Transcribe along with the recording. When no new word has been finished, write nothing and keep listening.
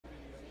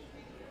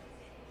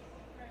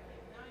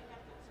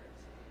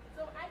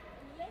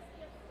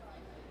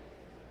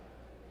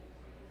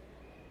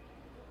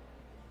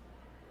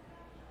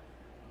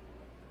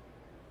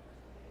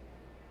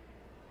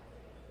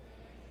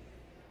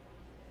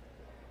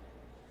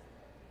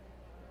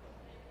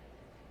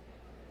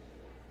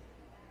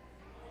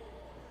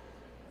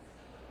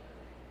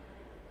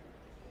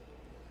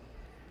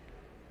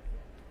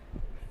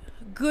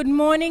Good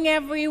morning,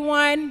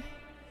 everyone.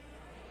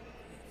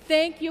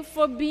 Thank you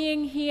for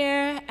being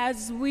here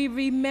as we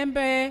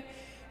remember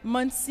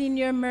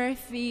Monsignor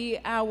Murphy,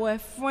 our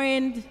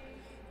friend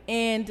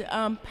and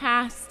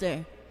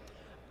pastor.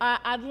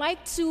 I'd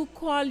like to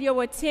call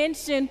your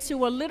attention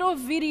to a little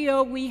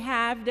video we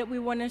have that we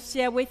want to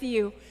share with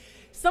you.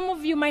 Some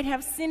of you might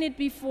have seen it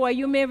before.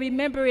 You may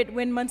remember it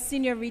when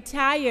Monsignor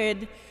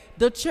retired.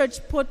 The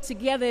church put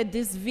together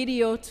this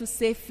video to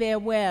say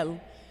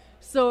farewell.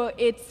 So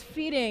it's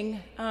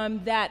fitting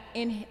that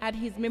at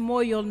his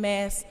memorial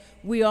mass,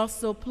 we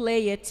also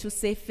play it to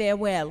say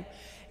farewell.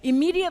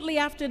 Immediately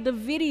after the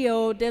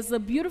video, there's a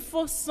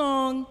beautiful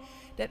song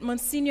that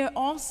Monsignor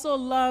also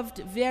loved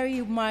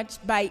very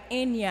much by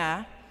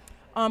Enya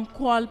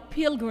called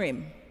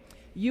Pilgrim.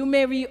 You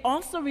may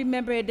also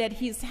remember that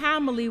his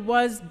homily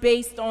was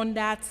based on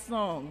that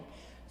song.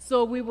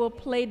 So we will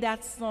play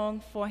that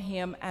song for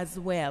him as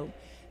well.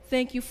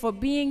 Thank you for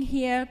being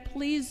here.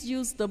 Please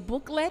use the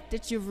booklet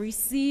that you've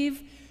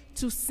received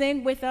to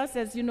sing with us.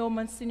 As you know,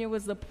 Monsignor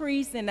was a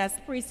priest, and as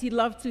priest, he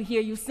loved to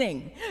hear you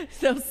sing.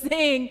 So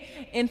sing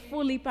and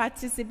fully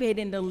participate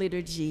in the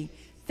liturgy.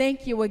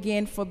 Thank you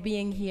again for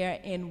being here,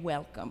 and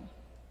welcome.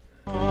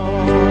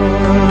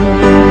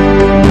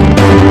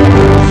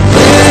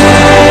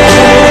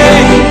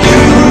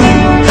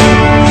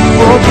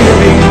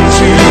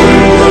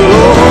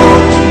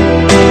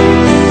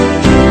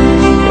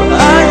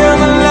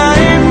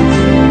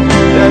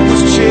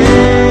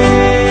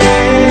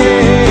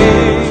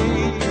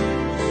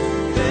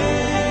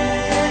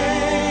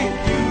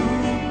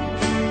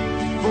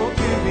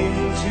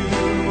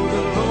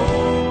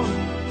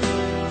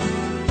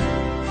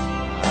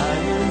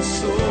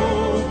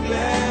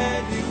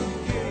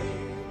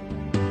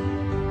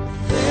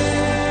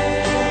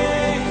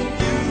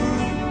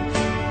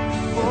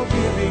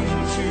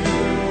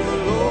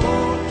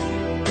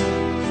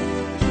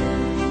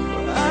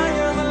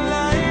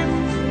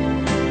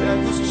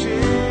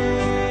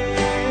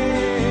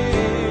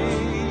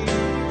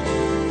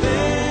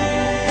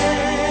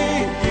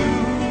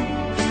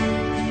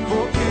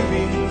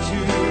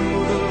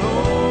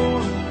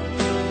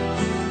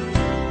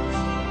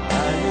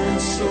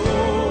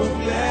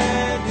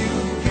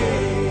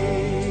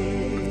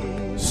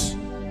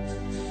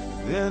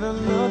 Then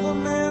another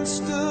man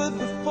stood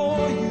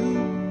before you.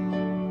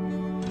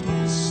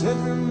 He said,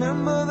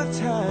 remember the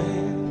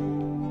time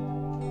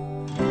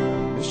a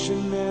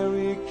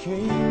missionary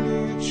came to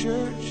your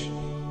church.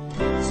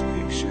 His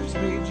pictures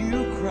made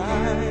you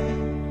cry.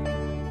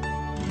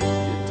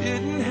 You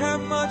didn't have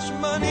much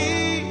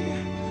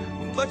money,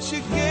 but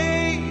you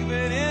gave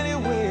it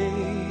anyway.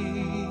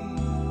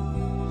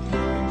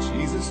 And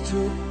Jesus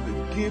took the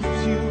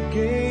gift you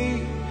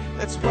gave.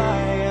 That's why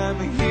I'm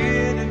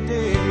here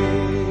today.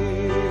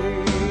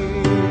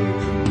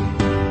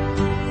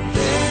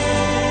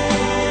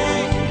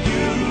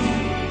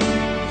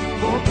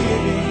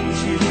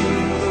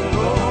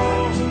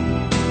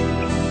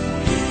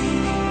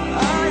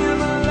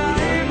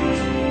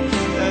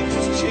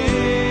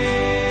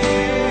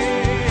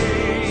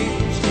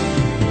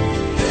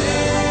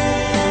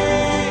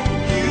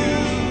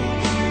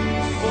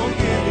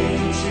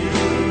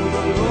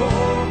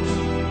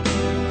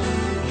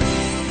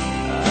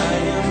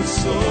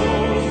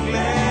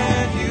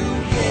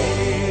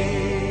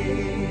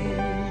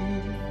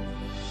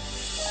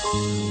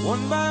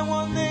 One by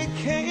one they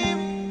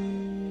came,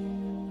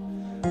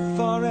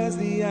 far as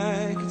the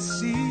eye could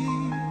see.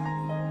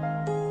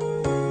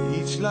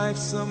 Each life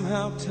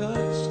somehow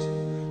touched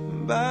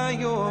by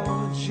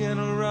your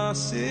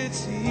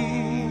generosity.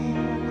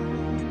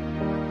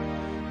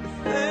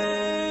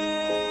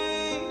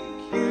 Thank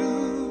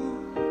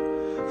you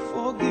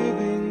for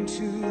giving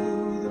to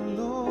the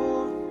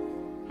Lord,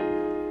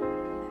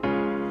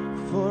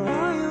 for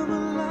I am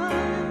a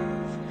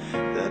life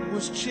that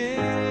was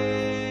changed.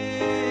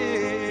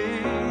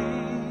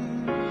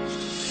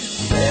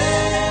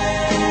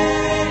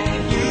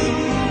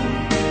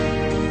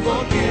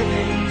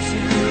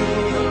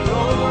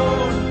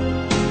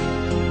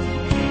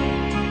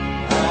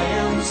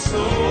 So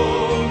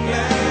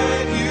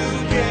glad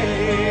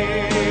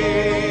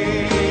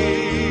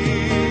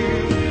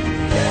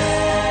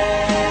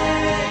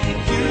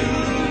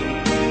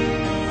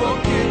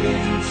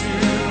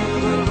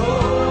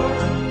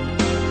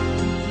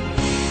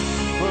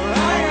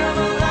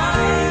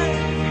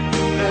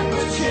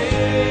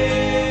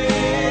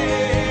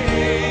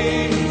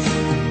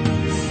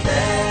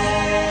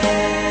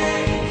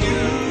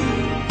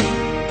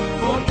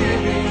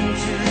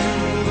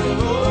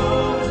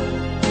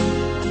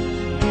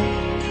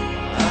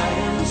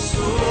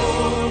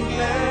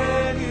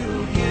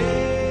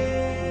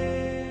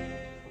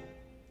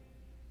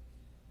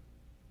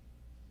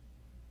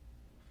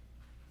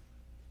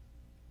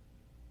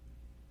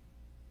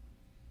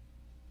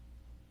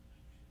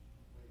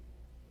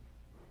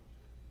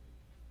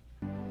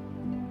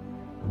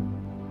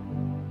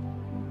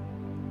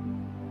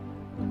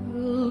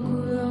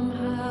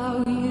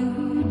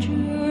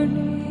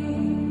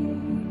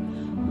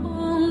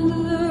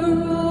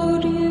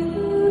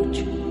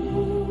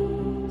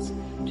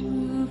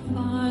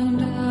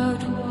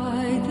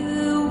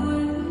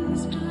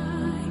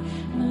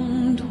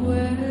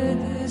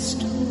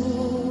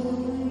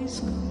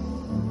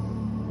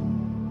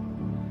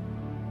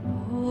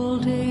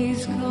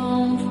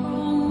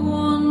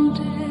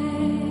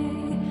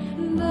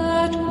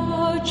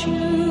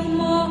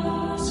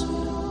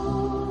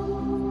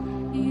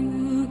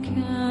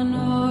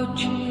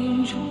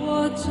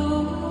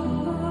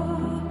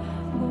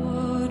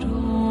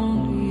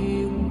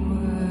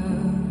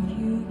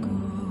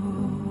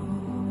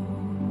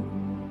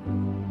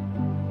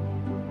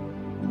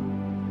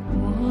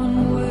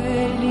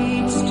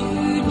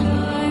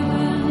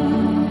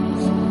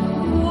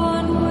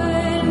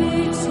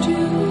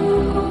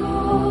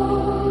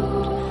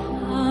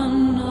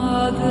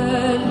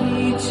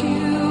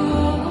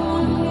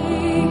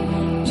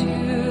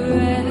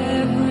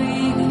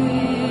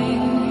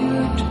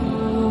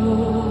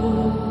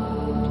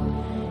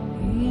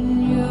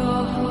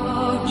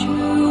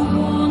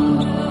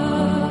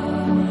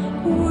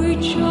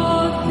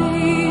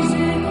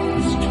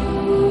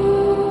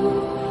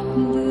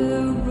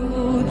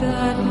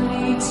that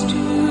leads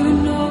to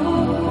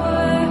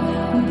nowhere,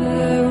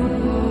 the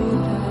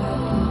road that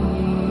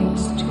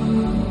leads to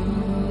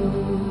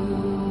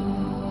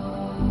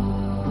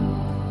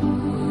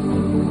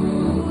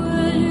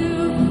will you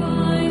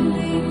find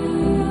the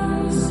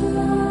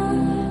answer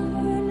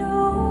in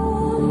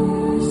all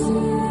you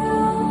say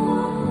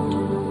and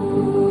do?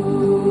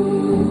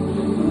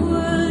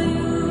 Will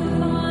you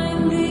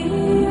find the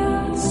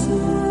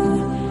answer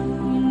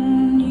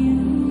in you?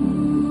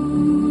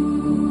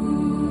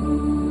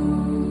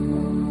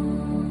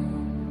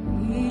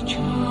 Each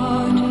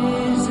heart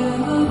is a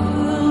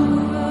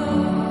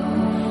pilgrim,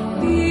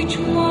 each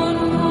one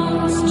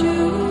wants to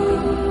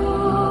know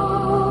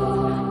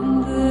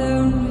the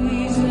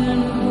reason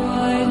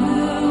why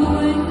the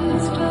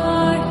winds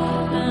die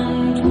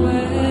and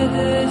where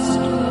the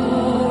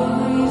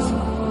stories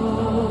go.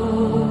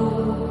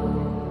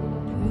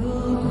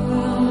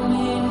 Pilgrim,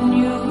 in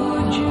your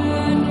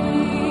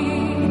journey,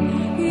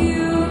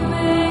 you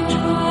may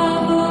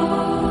travel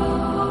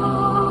far.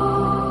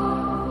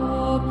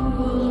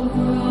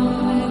 Pilgrim,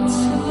 it's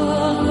a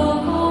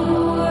long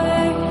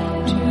way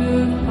to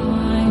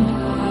find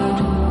out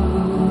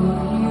who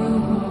you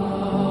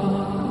are.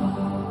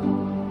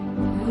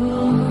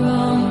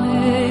 Pilgrim,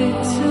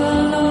 it's a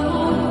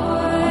long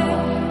way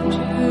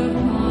to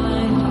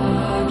find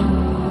out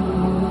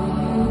who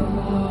you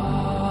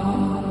are.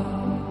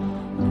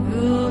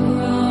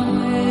 Pilgrim,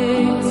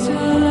 it's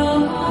a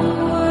long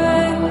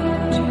way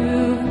to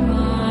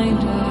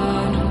find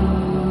out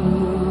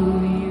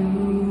who you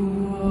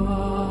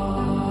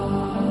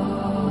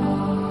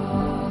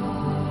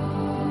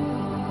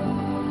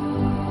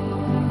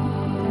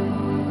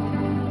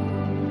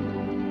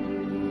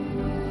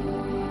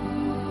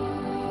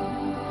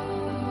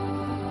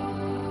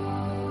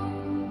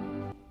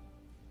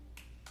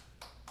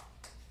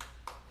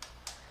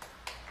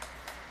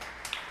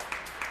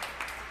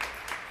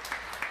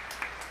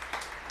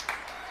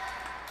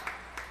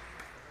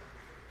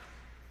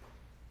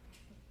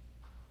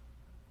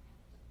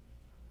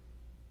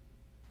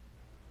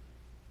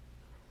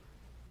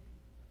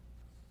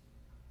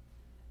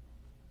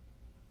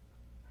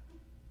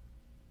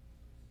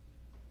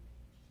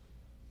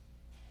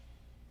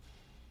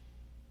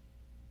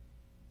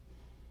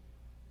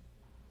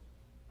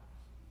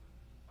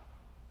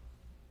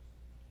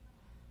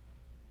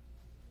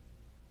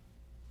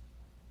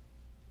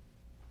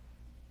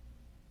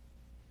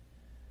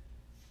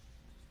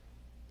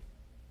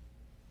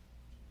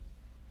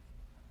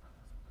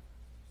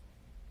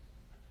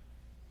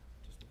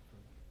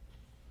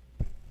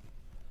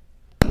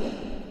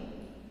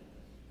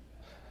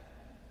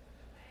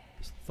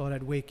Thought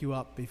I'd wake you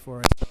up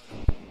before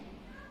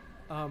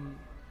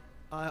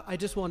I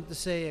just wanted to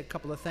say a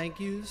couple of thank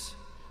yous.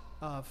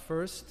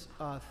 First,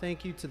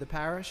 thank you to the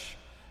parish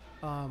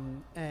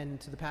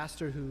and to the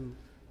pastor who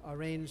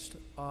arranged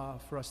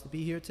for us to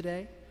be here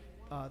today.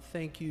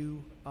 Thank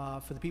you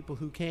for the people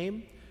who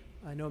came.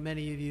 I know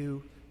many of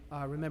you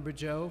remember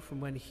Joe from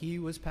when he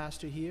was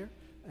pastor here,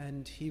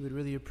 and he would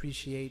really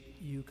appreciate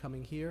you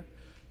coming here.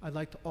 I'd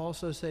like to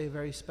also say a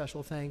very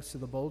special thanks to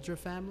the Bolger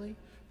family,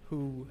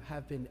 who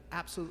have been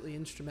absolutely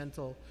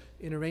instrumental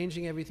in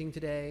arranging everything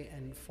today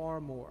and far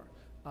more.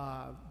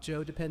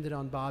 Joe depended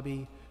on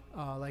Bobby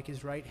like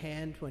his right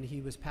hand when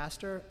he was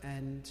pastor,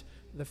 and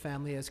the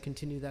family has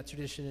continued that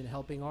tradition in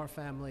helping our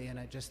family, and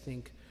I just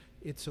think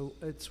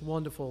it's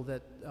wonderful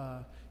that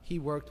he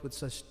worked with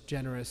such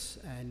generous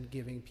and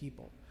giving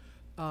people.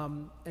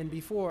 And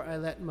before I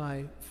let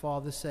my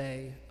father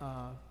say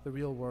the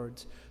real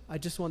words, I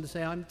just wanted to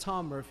say I'm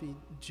Tom Murphy,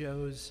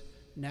 Joe's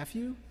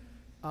nephew.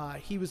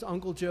 He was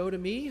Uncle Joe to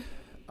me.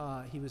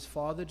 He was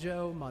Father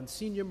Joe,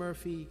 Monsignor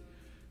Murphy,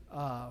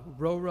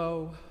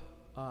 Roro.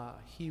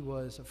 He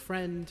was a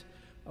friend,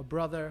 a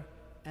brother,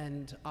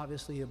 and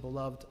obviously a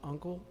beloved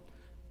uncle.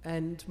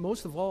 And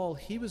most of all,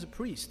 he was a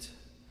priest.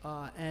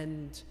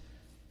 And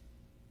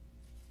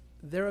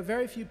there are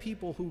very few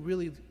people who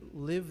really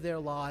live their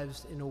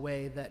lives in a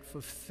way that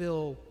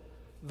fulfill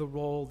the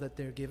role that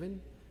they're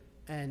given.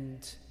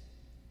 And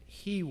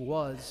he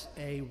was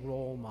a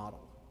role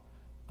model.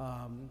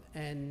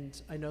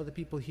 And I know the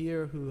people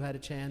here who had a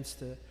chance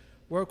to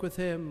work with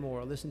him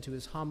or listen to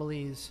his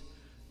homilies,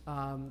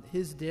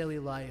 his daily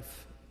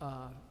life,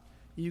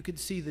 you could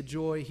see the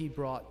joy he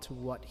brought to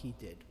what he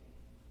did.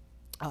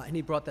 And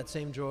he brought that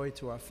same joy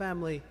to our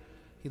family.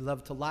 He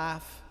loved to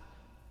laugh.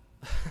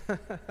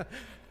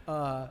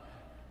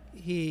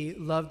 He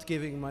loved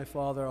giving my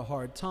father a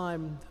hard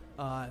time,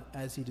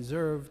 as he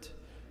deserved.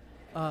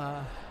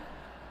 But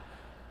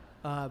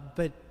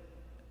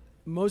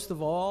most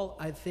of all,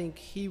 I think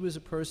he was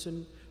a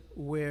person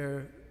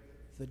where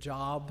the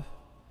job,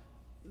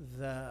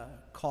 the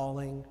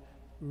calling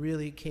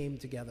really came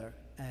together,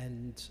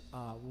 and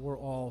we're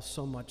all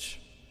so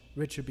much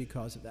richer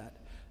because of that.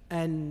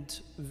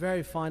 And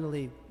very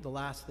finally, the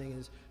last thing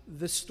is,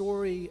 the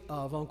story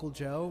of Uncle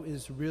Joe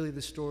is really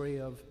the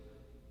story of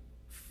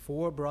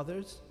 4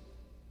 brothers.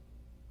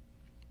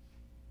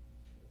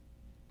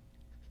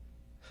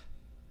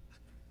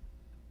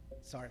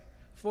 Sorry.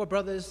 4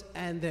 brothers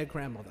and their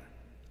grandmother.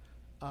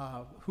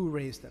 who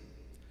raised them.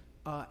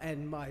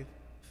 And my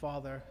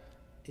father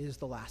is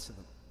the last of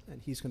them,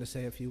 and he's going to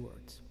say a few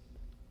words.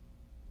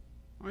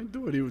 I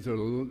thought he was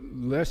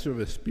less of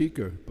a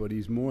speaker, but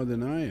he's more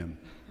than I am.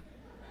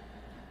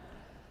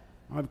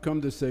 I've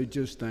come to say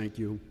just thank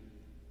you.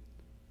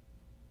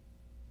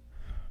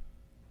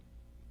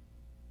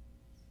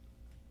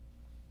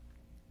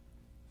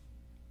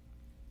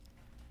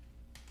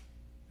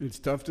 It's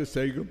tough to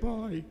say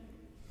goodbye.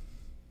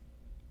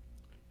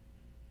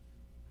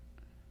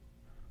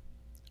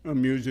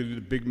 I'm usually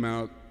the big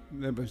mouth,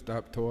 never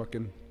stop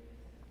talking.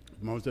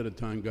 Most of the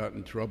time got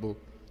in trouble.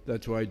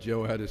 That's why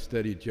Joe had a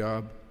steady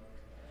job.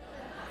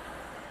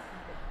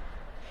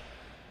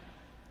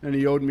 And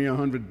he owed me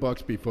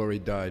 $100 before he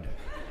died.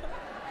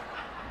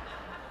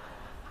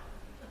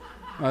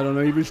 I don't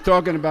know, he was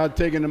talking about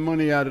taking the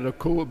money out of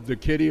the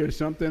kitty or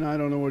something. I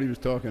don't know what he was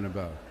talking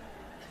about.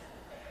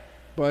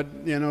 But,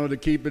 you know, to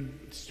keep it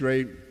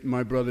straight,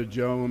 my brother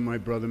Joe and my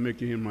brother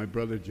Mickey and my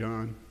brother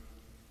John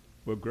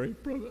were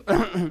great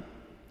brothers.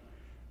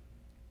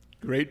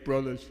 Great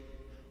brothers.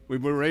 We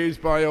were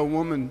raised by a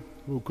woman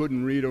who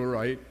couldn't read or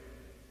write.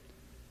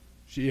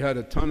 She had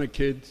a ton of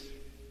kids,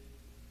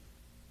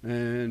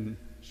 and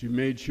she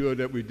made sure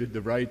that we did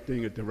the right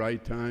thing at the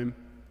right time.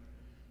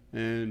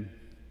 And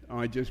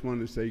I just want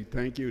to say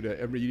thank you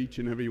to each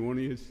and every one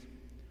of you.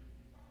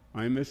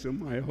 I miss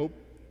them, I hope.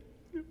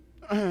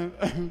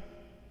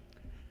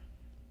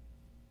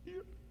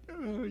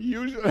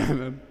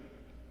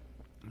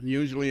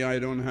 Usually I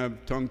don't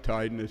have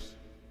tongue-tiedness.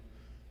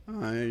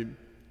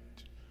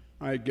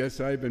 I guess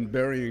I've been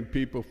burying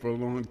people for a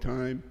long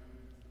time,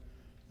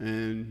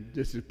 and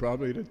this is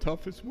probably the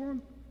toughest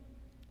one.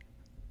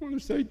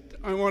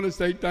 I want to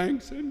say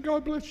thanks, and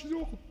God bless you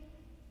all.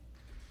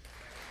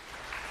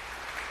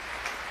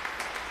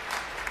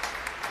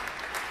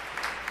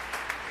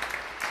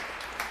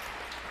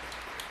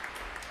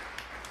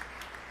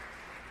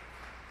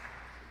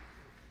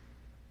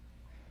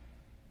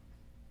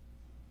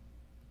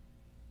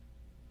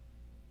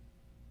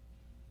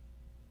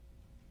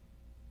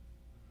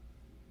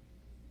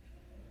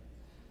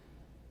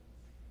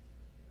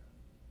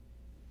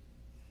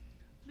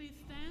 Please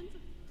stand.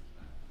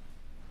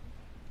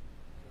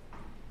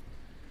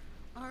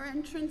 Our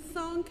entrance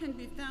song can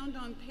be found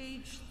on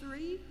page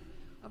 3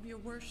 of your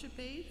worship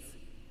aids.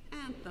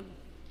 Anthem.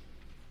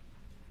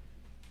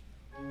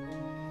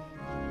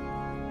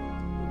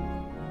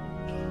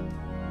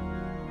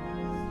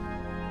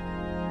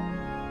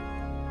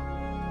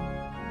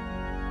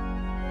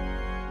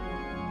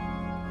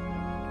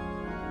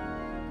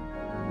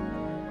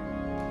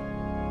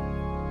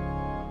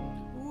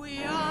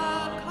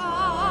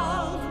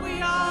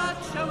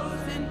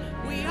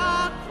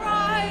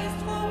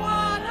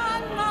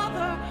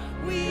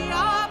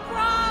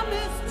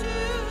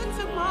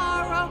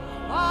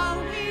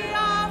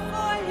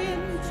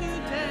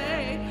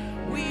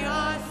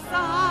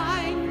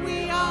 Sign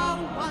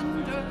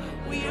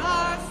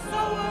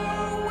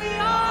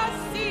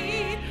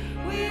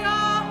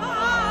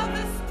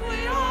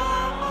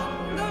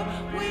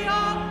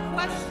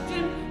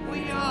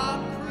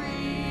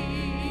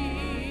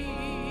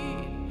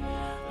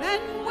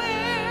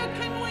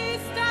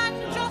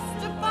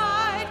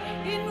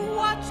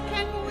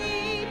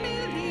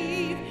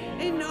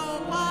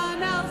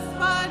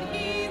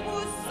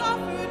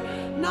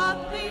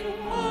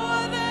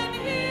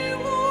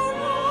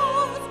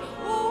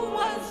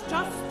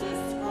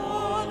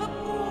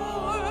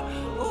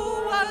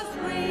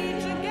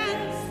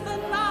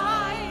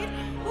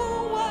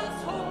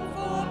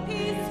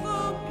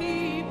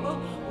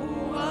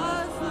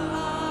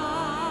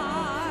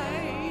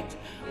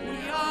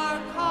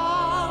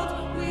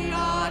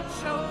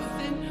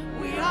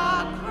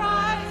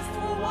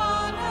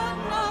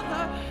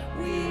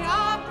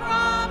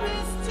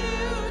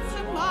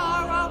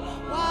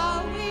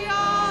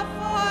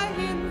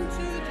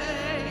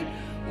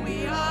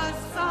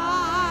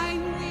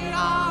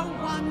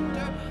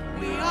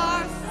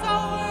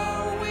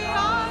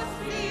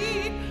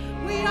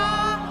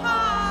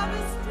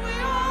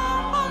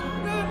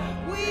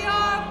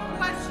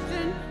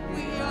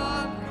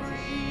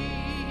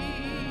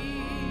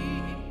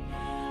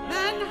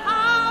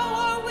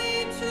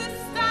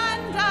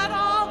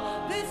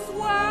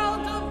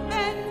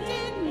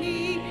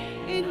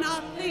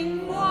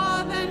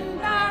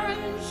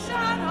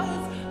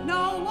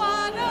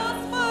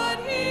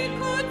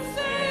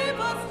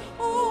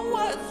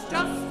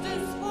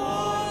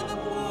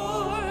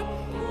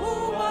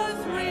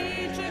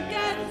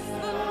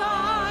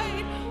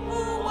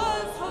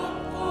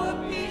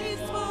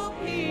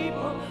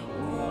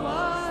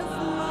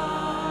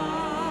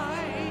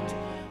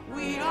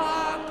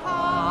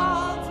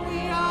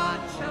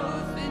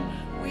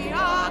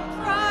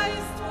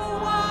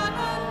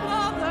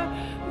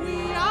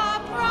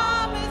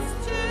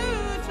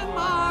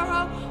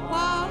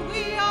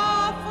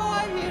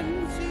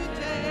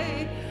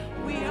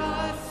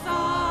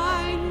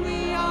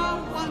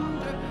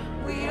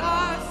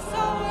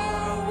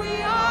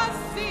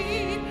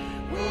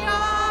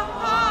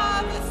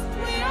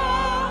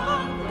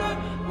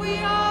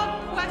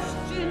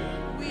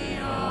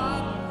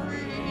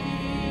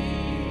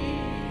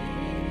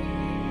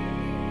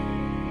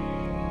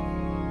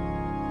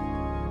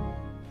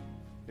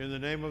In the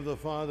name of the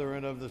Father,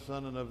 and of the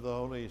Son, and of the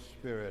Holy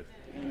Spirit.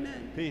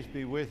 Amen. Peace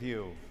be with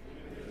you.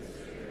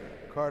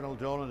 Cardinal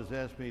Dolan has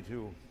asked me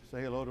to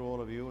say hello to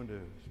all of you and a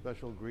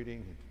special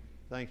greeting.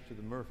 Thanks to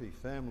the Murphy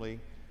family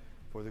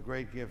for the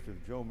great gift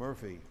of Joe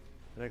Murphy,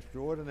 an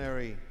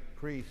extraordinary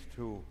priest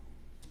who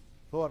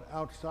thought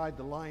outside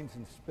the lines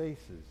and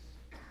spaces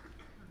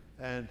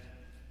and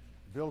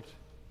built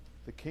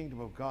the kingdom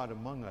of God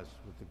among us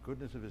with the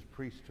goodness of his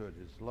priesthood,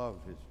 his love,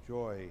 his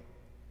joy.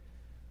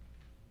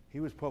 He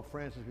was Pope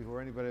Francis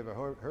before anybody ever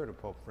heard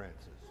of Pope Francis.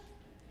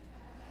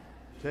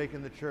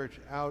 Taking the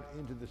church out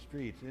into the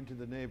streets, into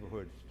the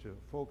neighborhoods, to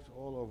folks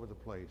all over the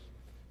place.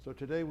 So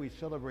today we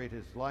celebrate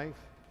his life,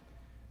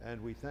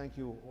 and we thank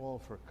you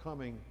all for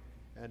coming.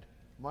 And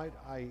might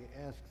I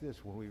ask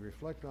this, when we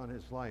reflect on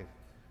his life,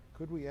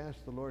 could we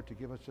ask the Lord to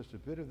give us just a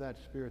bit of that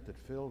spirit that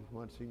filled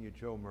Monsignor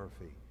Joe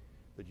Murphy,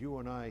 that you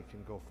and I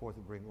can go forth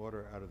and bring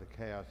order out of the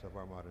chaos of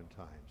our modern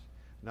times.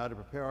 Now, to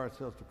prepare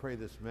ourselves to pray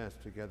this Mass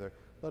together,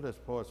 let us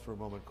pause for a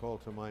moment, call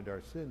to mind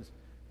our sins,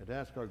 and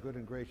ask our good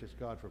and gracious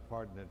God for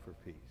pardon and for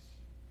peace.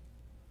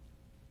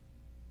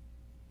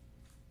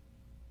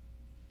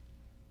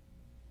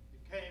 You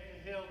came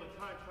to heal the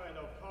contrite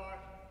of heart.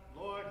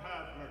 Lord,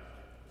 have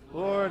mercy.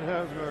 Lord,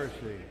 have mercy.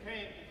 You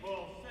came to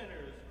call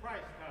sinners.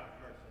 Christ, have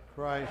mercy.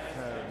 Christ,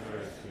 have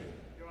mercy.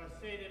 You are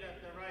seated at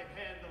the right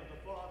hand of the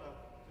Father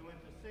to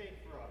intercede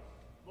for us.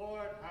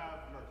 Lord, have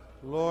mercy.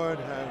 Lord,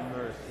 have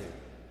mercy.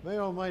 May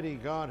Almighty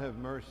God have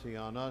mercy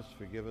on us,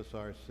 forgive us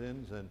our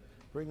sins, and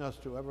bring us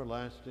to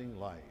everlasting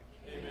life.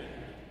 Amen.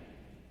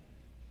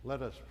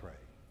 Let us pray.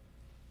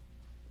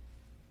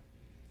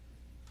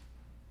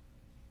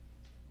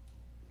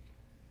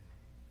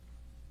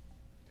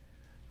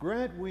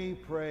 Grant, we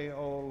pray,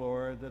 O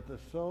Lord, that the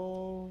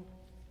soul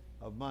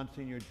of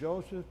Monsignor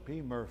Joseph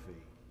P.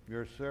 Murphy,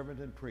 your servant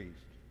and priest,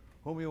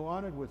 whom you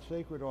honored with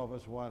sacred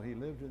office while he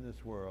lived in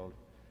this world,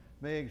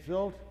 may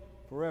exult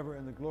forever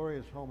in the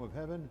glorious home of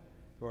heaven,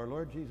 through our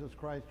Lord Jesus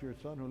Christ, your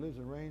Son, who lives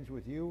and reigns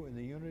with you in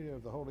the unity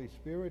of the Holy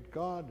Spirit,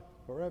 God,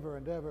 forever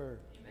and ever.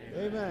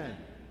 Amen.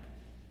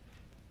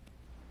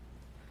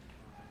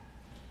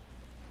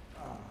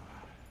 Amen.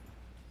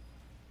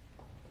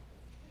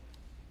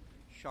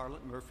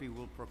 Charlotte Murphy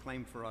will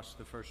proclaim for us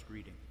the first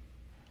reading.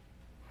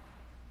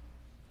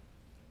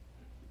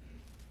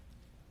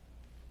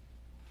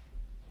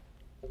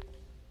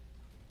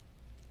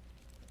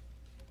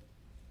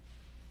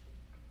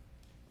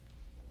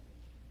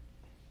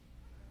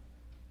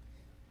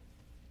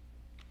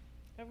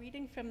 A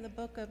reading from the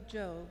book of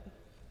Job.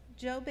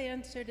 Job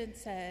answered and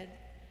said,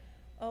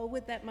 "Oh,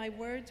 would that my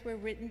words were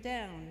written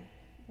down,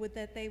 would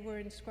that they were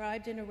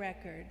inscribed in a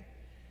record,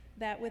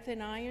 that with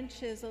an iron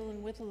chisel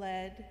and with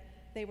lead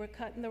they were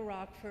cut in the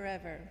rock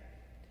forever.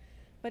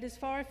 But as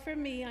far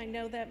from me, I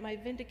know that my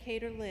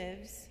vindicator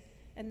lives,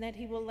 and that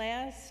he will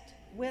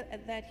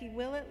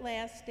at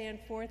last stand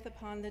forth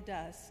upon the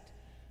dust,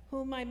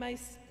 whom I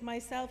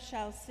myself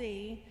shall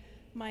see,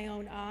 my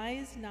own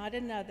eyes, not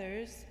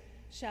another's,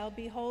 shall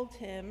behold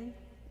him,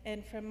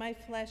 and from my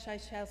flesh I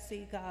shall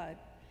see God.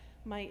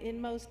 My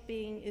inmost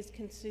being is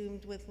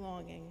consumed with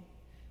longing."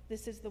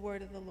 This is the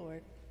word of the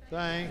Lord.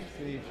 Thanks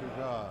be to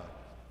God.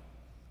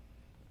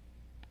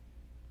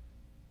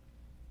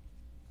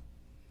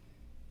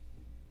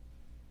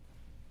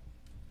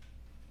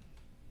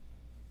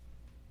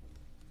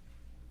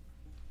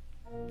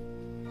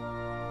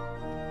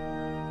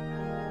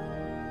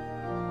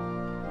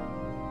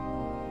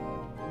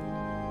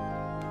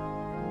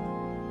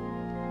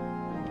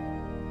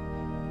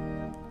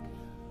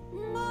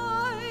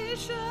 My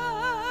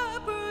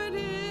shepherd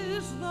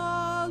is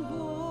the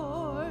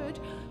Lord,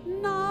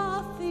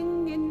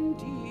 nothing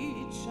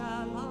indeed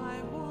shall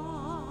I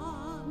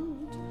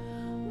want.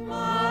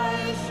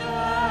 My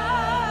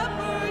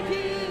shepherd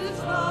is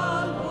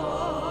the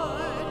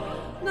Lord,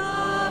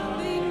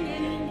 nothing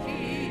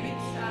indeed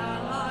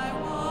shall I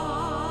want.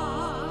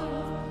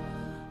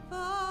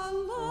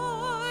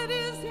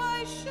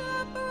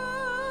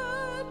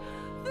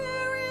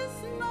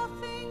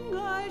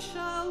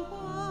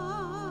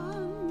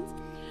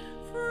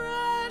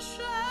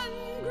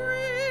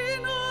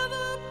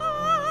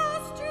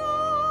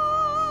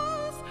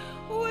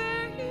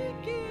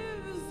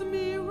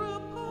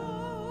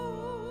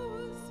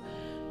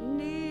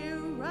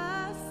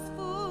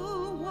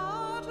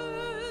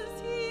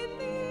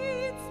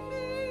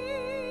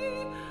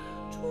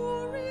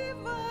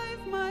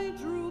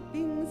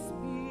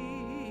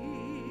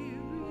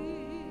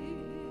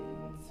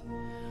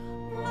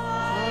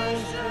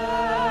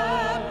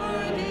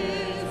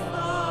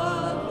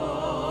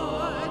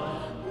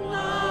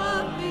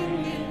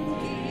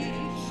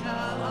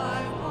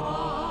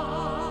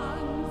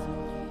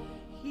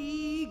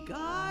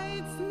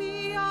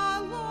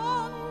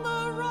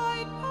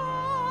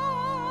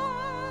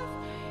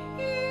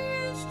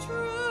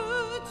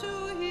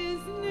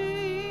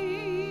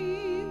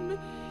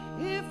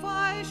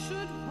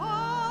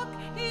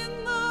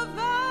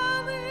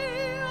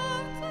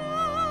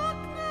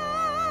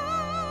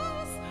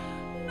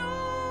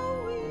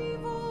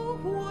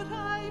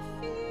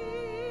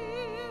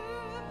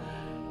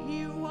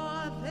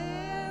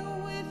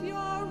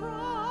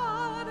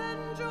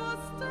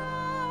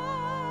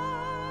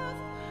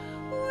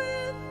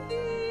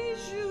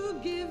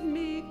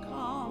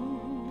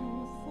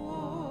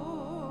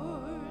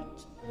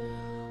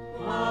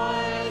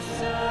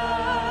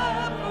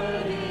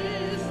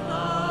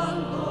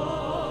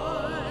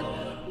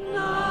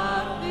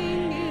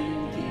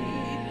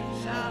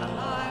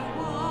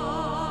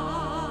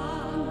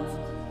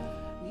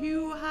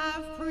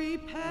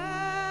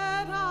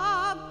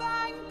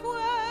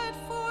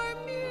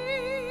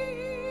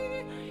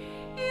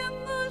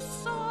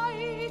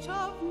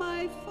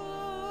 my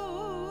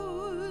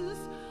foes.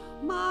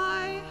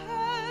 My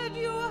head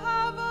you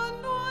have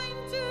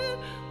anointed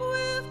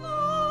with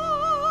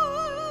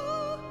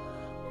oil.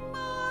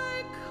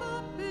 My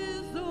cup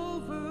is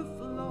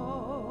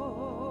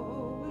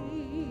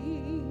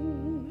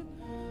overflowing.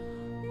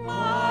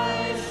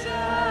 My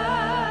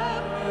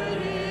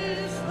shepherd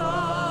is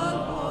the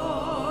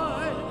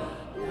Lord.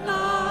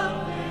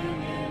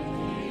 Nothing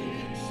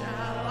indeed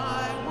shall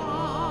I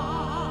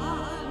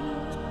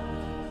want.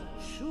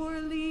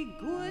 Surely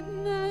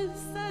goodness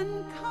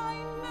and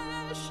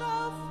kindness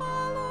shall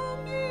follow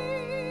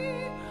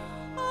me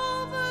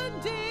all the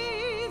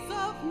days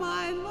of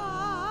my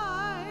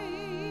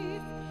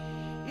life.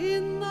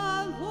 In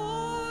the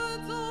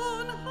Lord's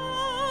own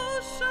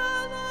house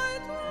shall I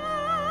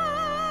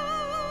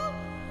dwell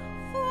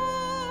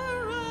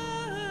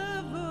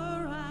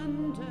forever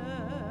and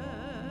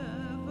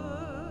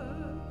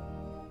ever.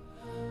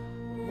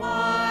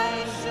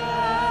 My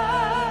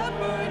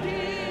shepherd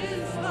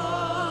is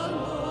the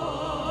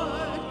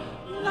Lord,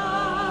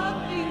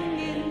 nothing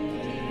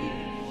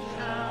indeed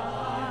shall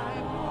I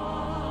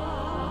want.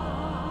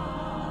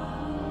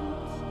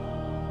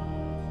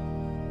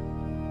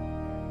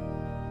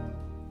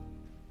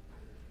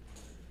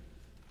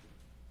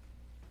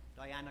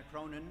 Diana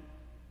Cronin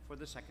for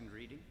the second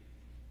reading.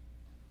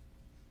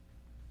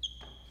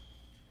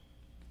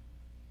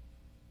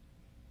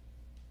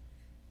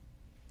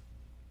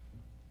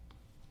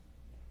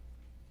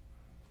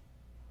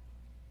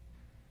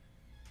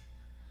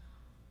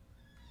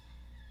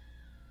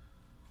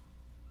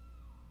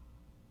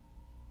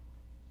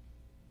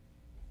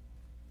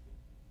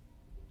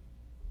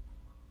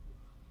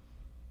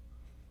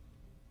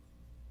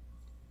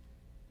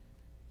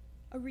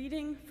 A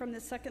reading from the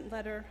second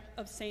letter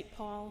of St.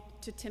 Paul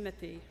to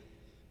Timothy.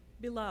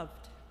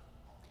 Beloved,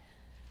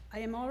 I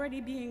am already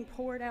being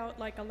poured out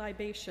like a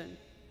libation,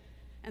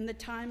 and the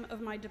time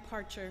of my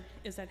departure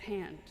is at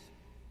hand.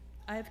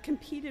 I have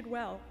competed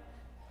well.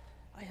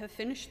 I have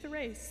finished the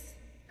race,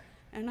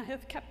 and I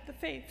have kept the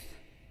faith.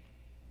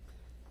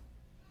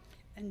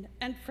 And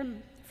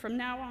from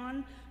now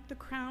on, the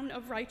crown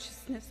of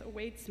righteousness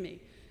awaits me,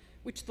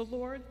 which the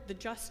Lord, the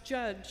just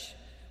judge,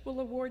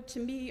 will award to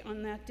me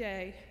on that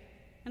day,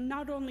 and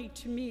not only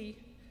to me,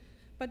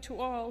 but to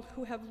all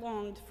who have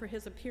longed for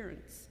his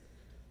appearance.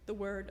 The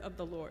word of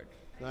the Lord.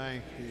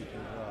 Thanks be to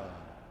God.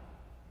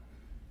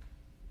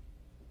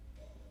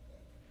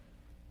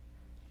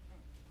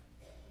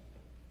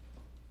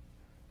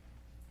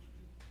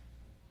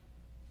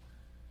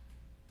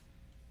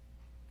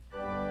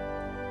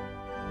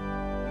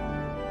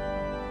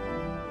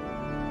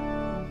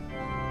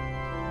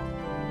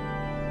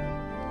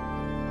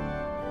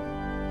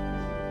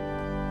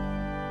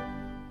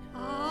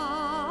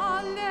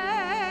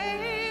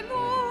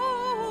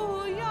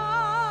 Alleluia,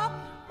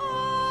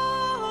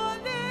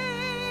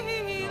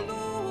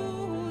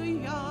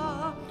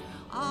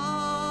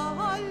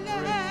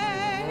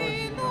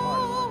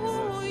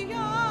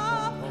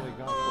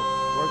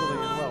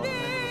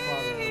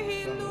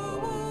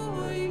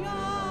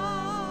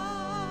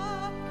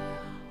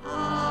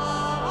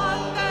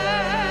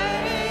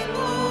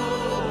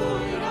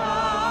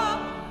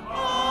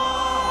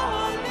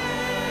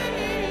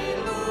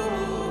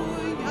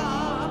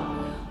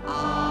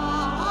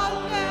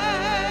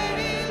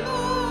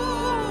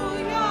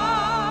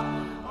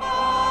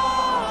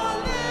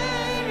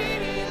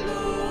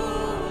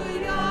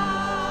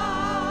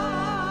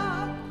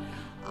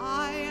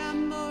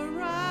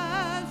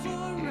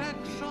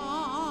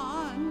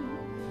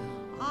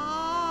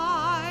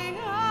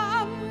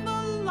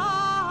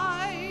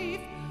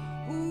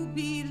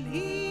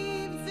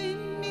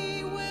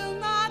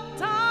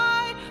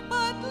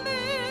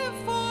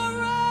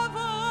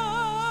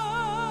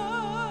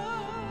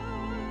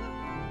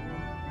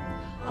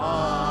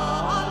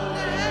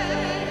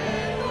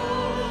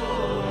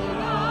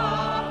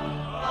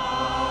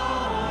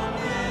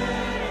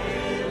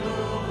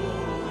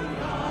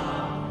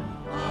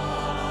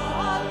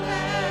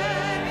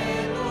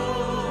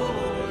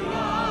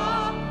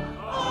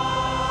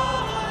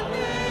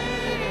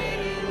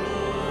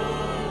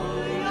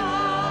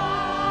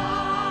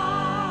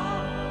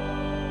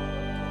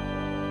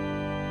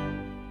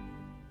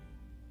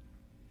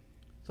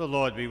 The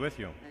Lord be with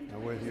you.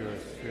 And with your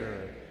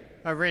spirit.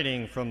 A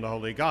reading from the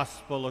Holy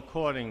Gospel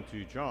according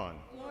to John.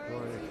 Glory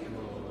to you,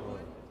 O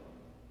Lord.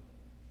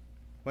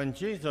 When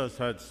Jesus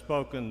had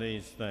spoken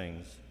these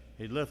things,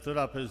 he lifted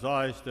up his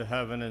eyes to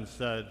heaven and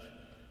said,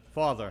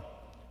 Father,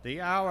 the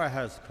hour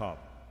has come.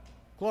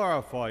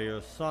 Glorify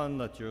your Son,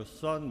 that your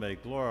Son may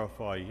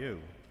glorify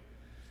you.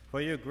 For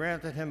you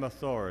granted him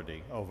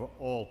authority over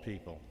all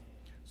people,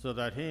 so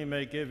that he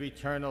may give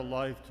eternal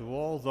life to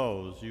all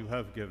those you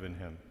have given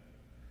him.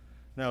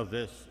 Now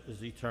this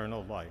is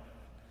eternal life,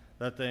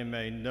 that they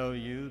may know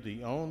you,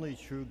 the only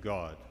true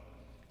God,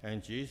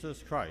 and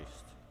Jesus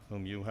Christ,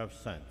 whom you have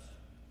sent.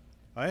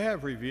 I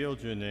have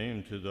revealed your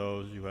name to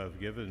those you have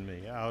given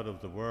me out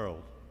of the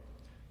world.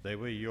 They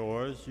were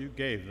yours, you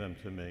gave them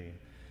to me,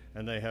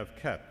 and they have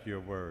kept your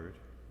word.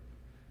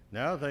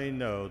 Now they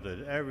know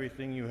that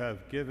everything you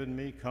have given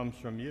me comes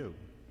from you,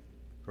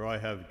 for I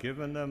have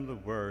given them the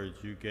words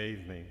you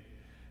gave me,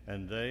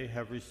 and they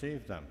have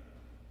received them.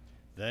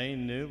 They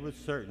knew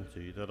with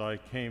certainty that I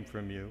came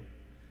from you,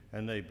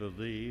 and they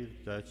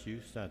believed that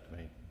you sent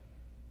me.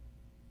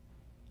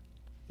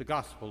 The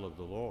Gospel of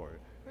the Lord.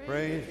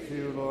 Praise to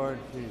you, Lord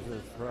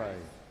Jesus Christ.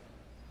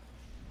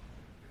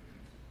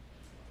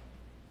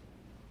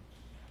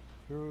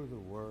 Through the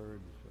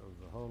words of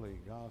the Holy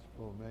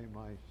Gospel, may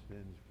my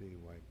sins be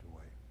wiped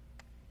away.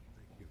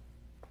 Thank you.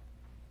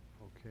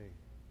 Okay.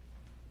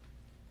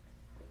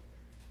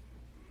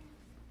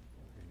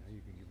 Okay, now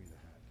you can give me the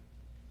hat.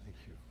 Thank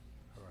you.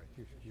 All right,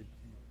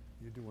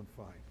 you're doing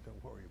fine.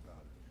 Don't worry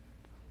about it.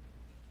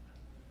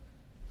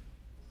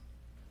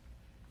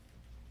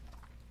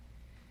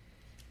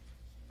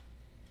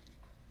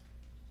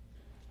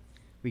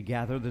 We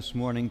gather this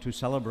morning to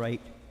celebrate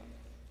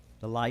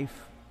the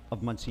life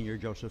of Monsignor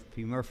Joseph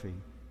P. Murphy.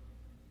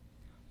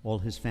 All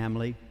his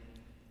family,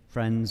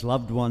 friends,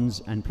 loved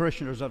ones, and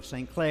parishioners of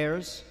St.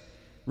 Clare's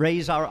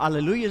raise our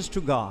alleluias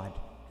to God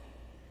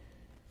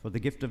for the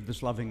gift of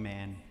this loving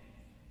man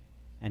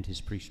and his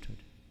priesthood.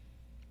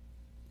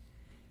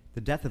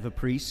 The death of a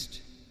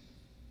priest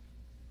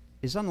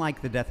is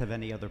unlike the death of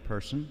any other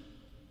person.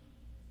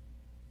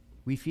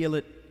 We feel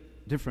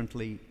it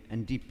differently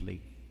and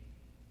deeply.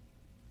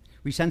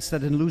 We sense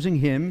that in losing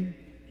him,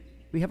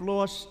 we have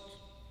lost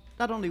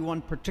not only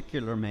one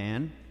particular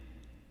man,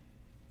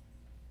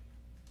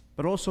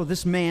 but also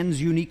this man's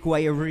unique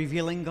way of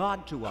revealing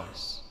God to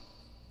us.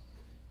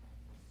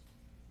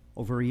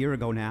 Over a year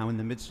ago now, in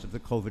the midst of the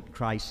COVID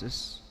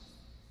crisis,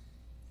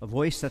 a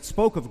voice that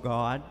spoke of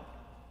God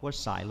was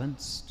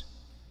silenced.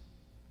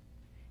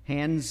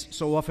 Hands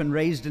so often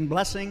raised in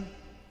blessing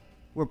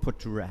were put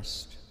to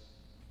rest.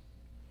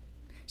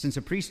 Since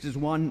a priest is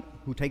one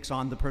who takes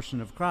on the person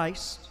of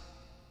Christ,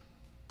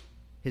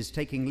 his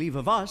taking leave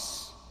of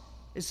us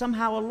is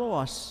somehow a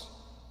loss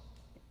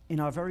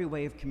in our very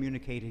way of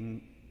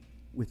communicating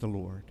with the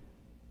Lord.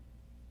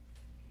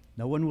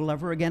 No one will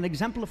ever again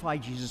exemplify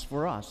Jesus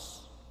for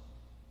us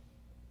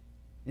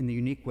in the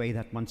unique way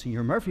that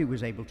Monsignor Murphy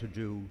was able to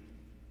do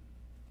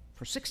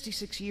for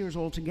 66 years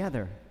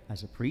altogether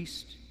as a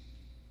priest,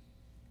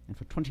 and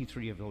for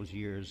 23 of those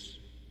years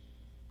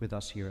with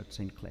us here at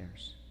St.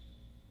 Clare's.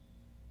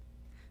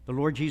 The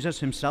Lord Jesus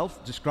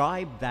himself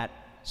described that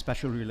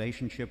special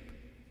relationship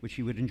which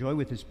he would enjoy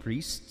with his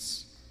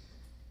priests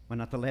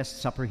when at the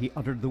Last Supper he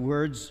uttered the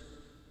words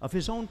of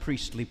his own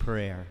priestly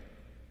prayer,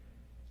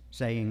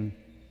 saying,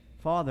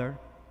 "Father,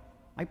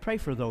 I pray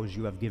for those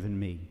you have given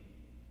me.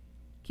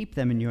 Keep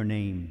them in your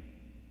name.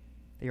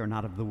 They are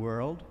not of the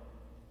world.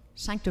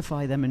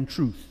 Sanctify them in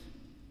truth.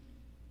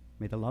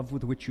 May the love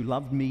with which you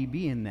loved me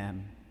be in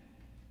them,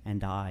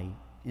 and I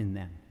in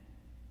them."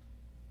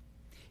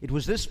 It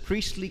was this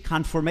priestly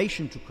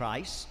conformation to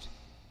Christ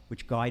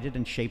which guided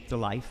and shaped the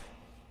life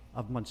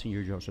of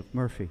Monsignor Joseph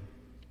Murphy.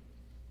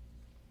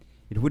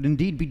 It would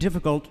indeed be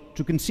difficult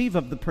to conceive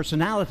of the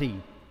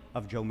personality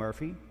of Joe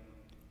Murphy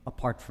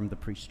apart from the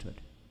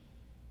priesthood.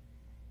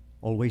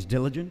 Always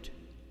diligent,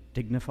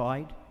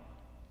 dignified,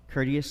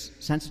 courteous,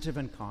 sensitive,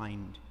 and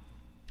kind,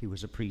 he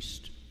was a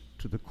priest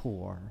to the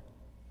core.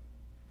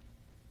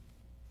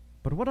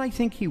 But what I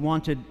think he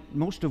wanted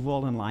most of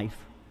all in life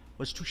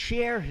was to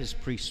share his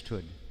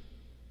priesthood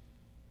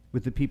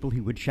with the people he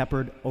would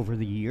shepherd over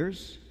the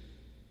years,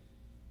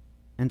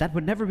 and that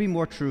would never be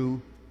more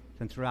true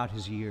than throughout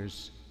his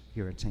years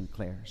here at St.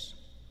 Clare's.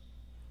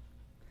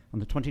 On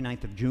the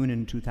 29th of June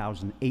in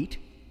 2008,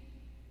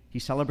 he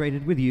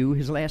celebrated with you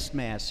his last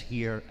Mass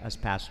here as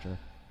pastor.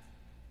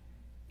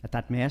 At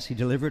that Mass, he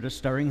delivered a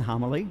stirring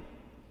homily,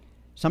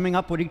 summing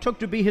up what he took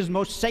to be his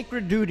most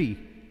sacred duty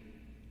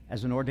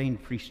as an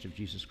ordained priest of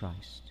Jesus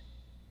Christ.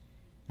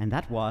 And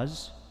that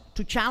was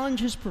to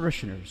challenge his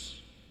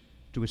parishioners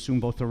to assume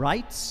both the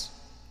rights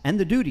and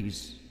the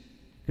duties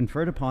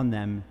conferred upon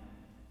them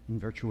in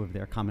virtue of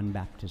their common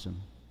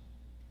baptism.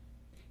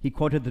 He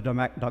quoted the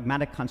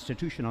dogmatic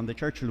constitution on the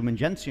Church Lumen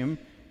Gentium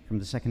from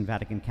the Second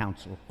Vatican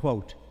Council,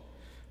 quote,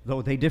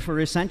 "Though they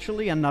differ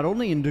essentially and not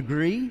only in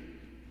degree,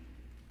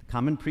 the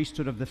common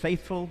priesthood of the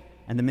faithful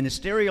and the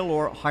ministerial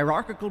or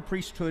hierarchical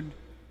priesthood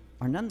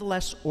are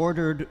nonetheless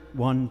ordered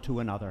one to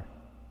another.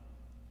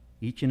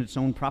 Each in its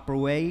own proper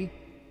way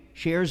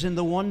shares in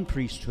the one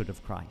priesthood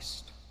of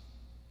Christ."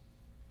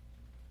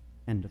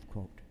 End of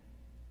quote.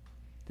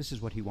 This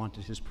is what he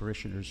wanted his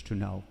parishioners to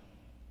know,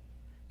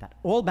 that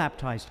all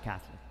baptized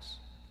Catholics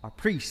are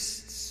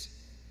priests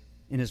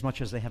inasmuch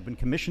as they have been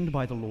commissioned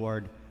by the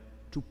Lord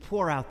to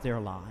pour out their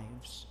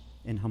lives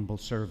in humble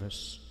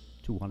service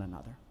to one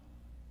another.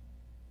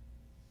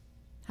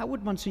 How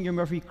would Monsignor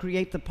Murphy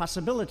create the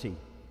possibility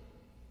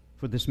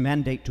for this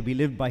mandate to be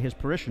lived by his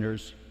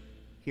parishioners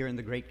here in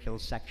the Great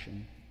Kills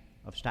section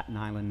of Staten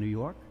Island, New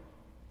York?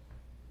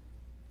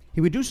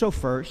 He would do so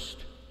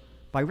first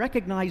by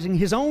recognizing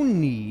his own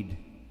need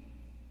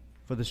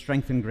for the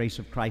strength and grace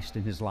of Christ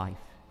in his life,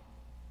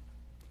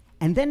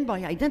 and then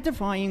by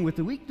identifying with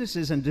the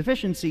weaknesses and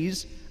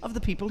deficiencies of the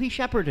people he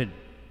shepherded.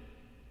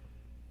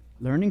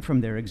 learning from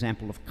their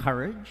example of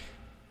courage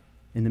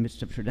in the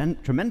midst of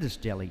tremendous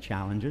daily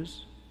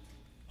challenges,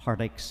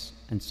 heartaches,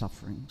 and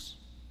sufferings.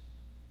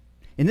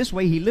 In this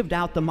way, he lived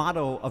out the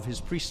motto of his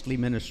priestly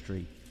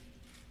ministry.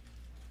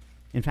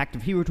 In fact,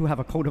 if he were to have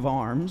a coat of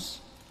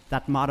arms,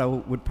 that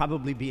motto would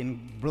probably be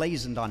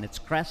emblazoned on its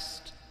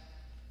crest.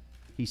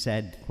 He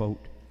said,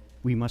 quote,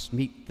 "We must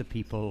meet the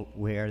people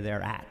where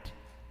they're at."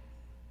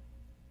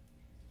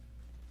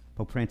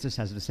 Pope Francis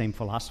has the same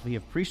philosophy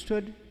of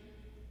priesthood.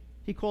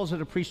 He calls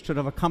it a priesthood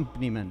of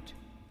accompaniment,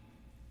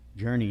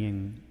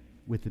 journeying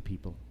with the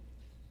people.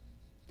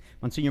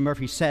 Monsignor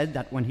Murphy said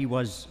that when he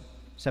was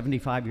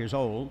 75 years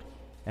old,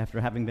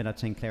 after having been at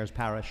St. Clare's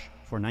Parish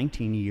for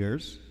 19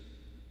 years,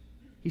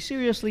 he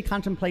seriously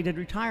contemplated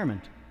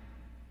retirement.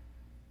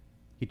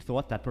 He'd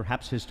thought that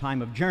perhaps his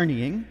time of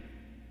journeying,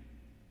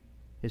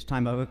 his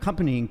time of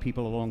accompanying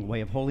people along the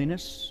way of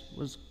holiness,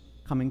 was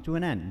coming to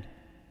an end.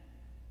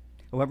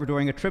 However,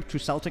 during a trip to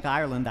Celtic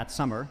Ireland that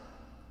summer,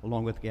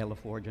 along with Gail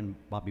LaForge and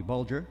Bobby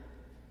Bulger,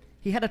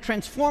 he had a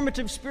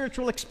transformative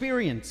spiritual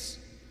experience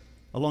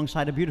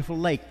alongside a beautiful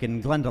lake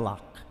in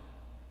Glendalough,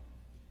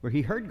 where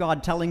he heard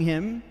God telling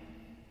him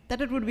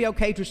that it would be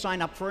okay to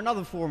sign up for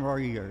another 4 more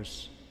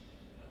years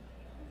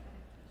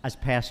as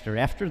pastor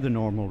after the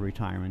normal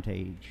retirement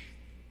age,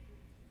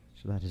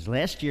 so that his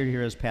last year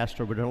here as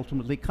pastor would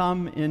ultimately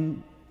come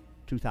in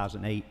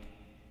 2008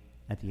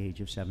 at the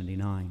age of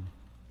 79.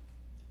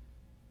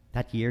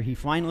 That year, he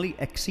finally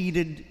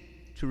acceded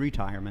to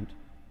retirement,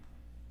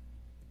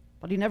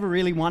 but he never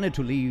really wanted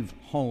to leave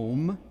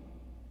home.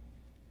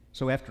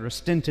 So after a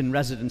stint in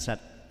residence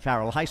at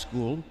Farrell High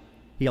School,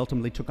 he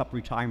ultimately took up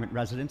retirement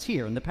residence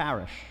here in the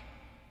parish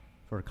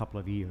for a couple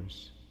of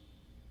years,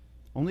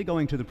 only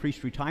going to the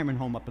priest retirement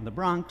home up in the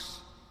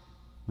Bronx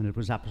when it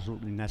was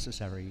absolutely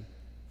necessary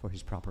for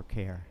his proper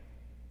care.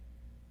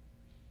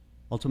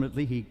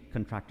 Ultimately, he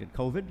contracted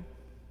COVID,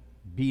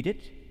 beat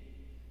it,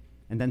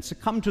 and then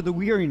succumbed to the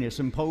weariness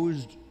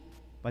imposed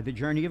by the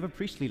journey of a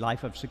priestly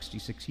life of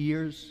 66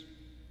 years,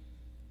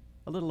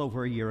 a little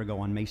over a year ago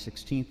on May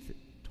 16th,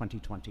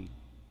 2020,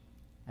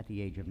 at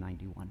the age of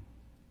 91.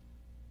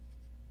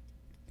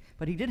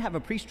 But he did have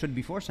a priesthood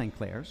before St.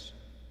 Clare's.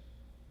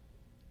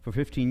 For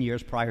 15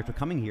 years prior to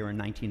coming here in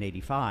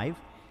 1985,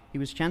 he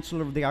was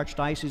Chancellor of the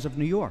Archdiocese of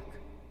New York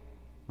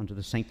under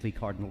the saintly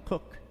Cardinal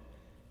Cook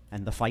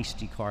and the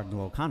feisty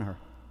Cardinal O'Connor.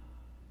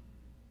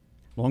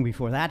 Long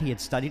before that, he had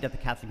studied at the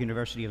Catholic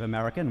University of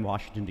America in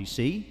Washington,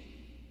 D.C.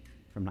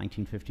 from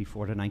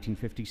 1954 to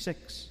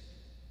 1956,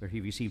 where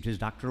he received his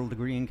doctoral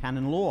degree in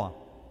canon law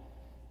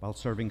while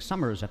serving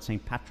summers at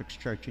St. Patrick's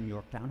Church in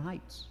Yorktown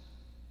Heights.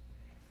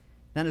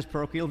 Then as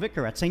parochial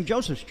vicar at St.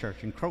 Joseph's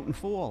Church in Croton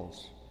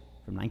Falls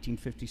from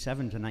 1957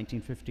 to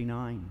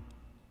 1959,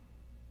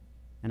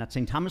 and at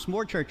St. Thomas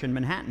More Church in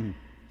Manhattan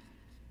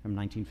from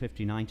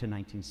 1959 to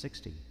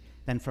 1960.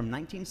 Then from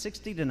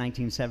 1960 to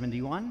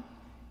 1971,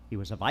 he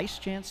was a vice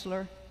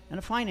chancellor and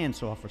a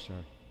finance officer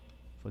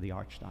for the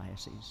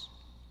Archdiocese.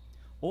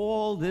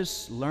 All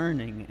this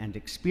learning and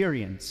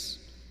experience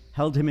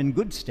held him in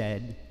good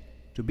stead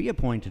to be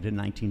appointed in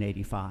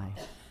 1985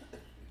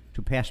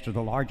 to pastor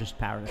the largest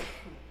parish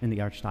in the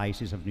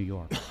Archdiocese of New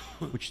York,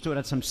 which stood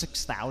at some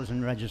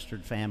 6,000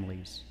 registered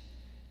families,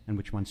 and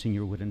which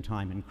Monsignor would in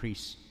time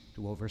increase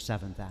to over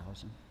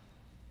 7,000.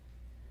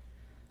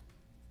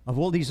 Of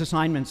all these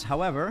assignments,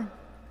 however,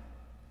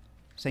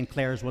 St.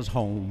 Clare's was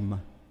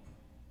home.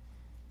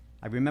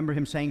 I remember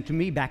him saying to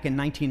me back in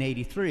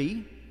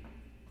 1993,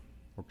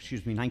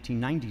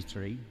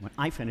 when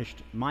I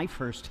finished my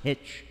first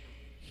hitch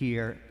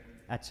here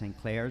at St.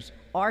 Clare's,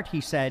 "Art,"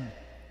 he said,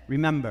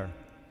 "remember,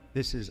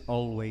 this is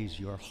always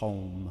your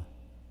home."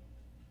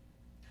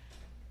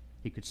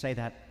 He could say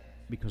that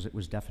because it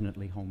was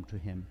definitely home to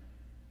him.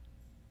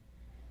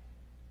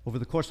 Over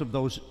the course of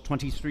those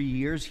 23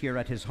 years here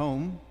at his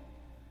home,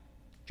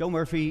 Joe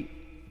Murphy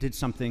did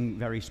something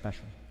very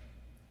special.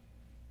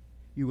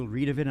 You will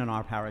read of it in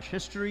our parish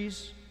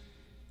histories,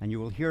 and you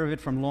will hear of it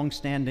from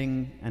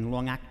long-standing and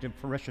long-active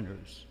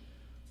parishioners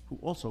who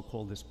also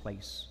call this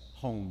place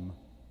home.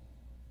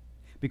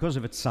 Because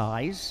of its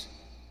size,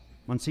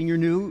 Monsignor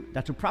knew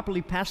that to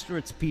properly pastor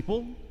its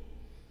people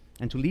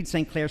and to lead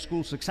St. Clare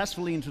School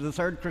successfully into the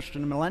third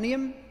Christian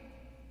millennium,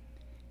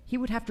 he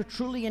would have to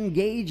truly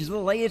engage the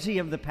laity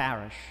of the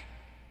parish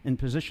in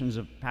positions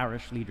of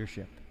parish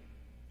leadership.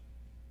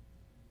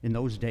 In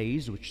those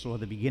days, which saw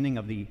the beginning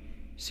of the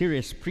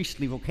serious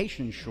priestly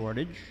vocation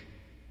shortage,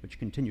 which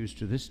continues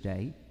to this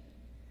day,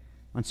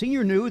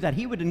 Monsignor knew that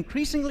he would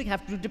increasingly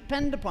have to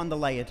depend upon the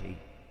laity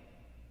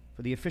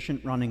for the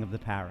efficient running of the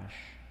parish.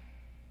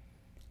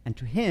 And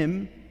to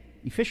him,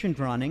 efficient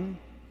running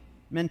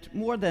meant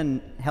more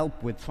than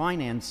help with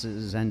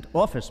finances and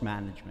office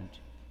management.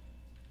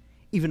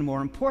 Even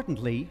more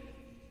importantly,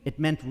 it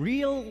meant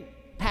real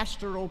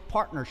pastoral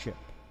partnership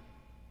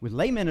with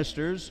lay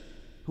ministers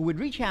who would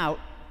reach out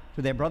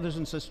to their brothers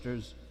and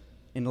sisters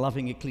in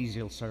loving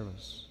ecclesial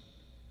service.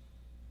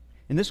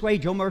 In this way,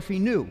 Joe Murphy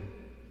knew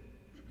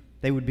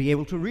they would be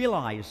able to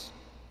realize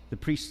the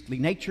priestly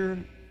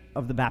nature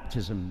of the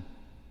baptism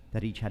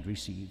that each had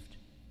received.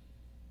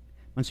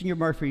 Monsignor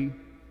Murphy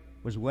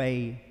was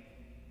way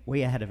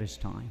ahead of his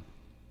time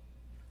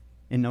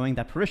in knowing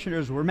that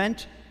parishioners were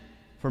meant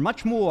for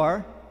much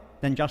more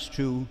than just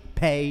to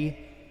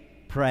pay,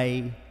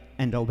 pray,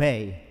 and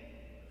obey.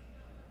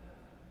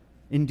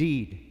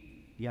 Indeed,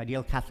 the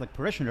ideal Catholic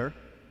parishioner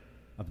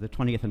of the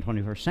 20th and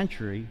 21st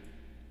century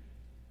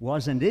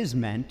was and is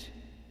meant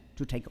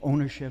to take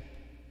ownership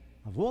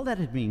of all that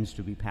it means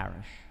to be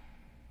parish,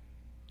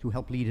 to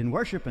help lead in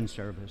worship and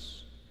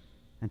service,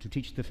 and to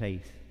teach the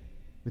faith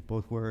with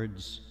both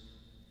words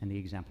and the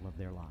example of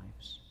their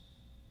lives.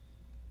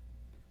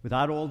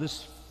 Without all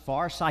this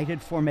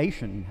far-sighted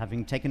formation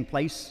having taken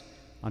place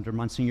under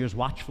Monsignor's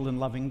watchful and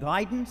loving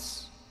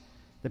guidance,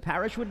 the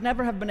parish would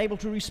never have been able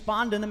to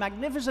respond in the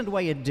magnificent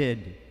way it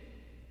did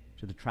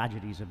to the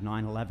tragedies of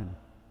 9/11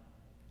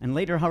 and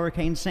later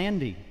Hurricane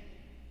Sandy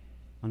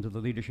under the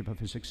leadership of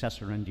his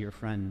successor and dear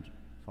friend,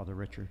 Father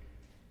Richard.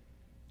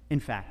 In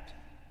fact,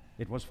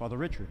 it was Father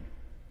Richard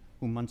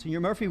whom Monsignor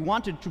Murphy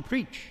wanted to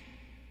preach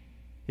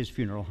his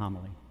funeral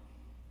homily.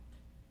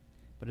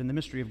 But in the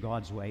mystery of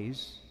God's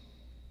ways,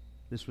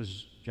 this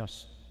was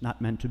just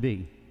not meant to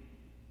be.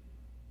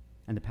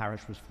 And the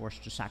parish was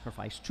forced to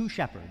sacrifice 2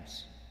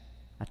 shepherds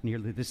at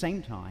nearly the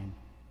same time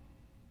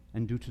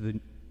and due to the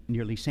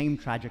nearly same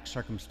tragic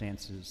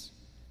circumstances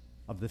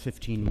of the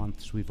 15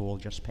 months we've all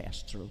just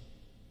passed through.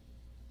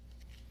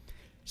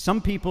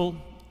 Some people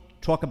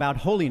talk about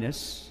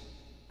holiness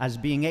as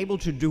being able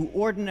to do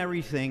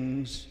ordinary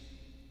things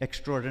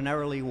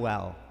extraordinarily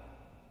well.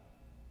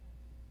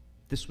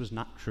 This was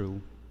not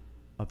true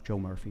of Joe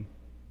Murphy,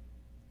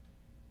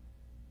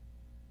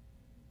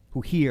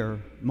 who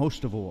here,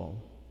 most of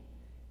all,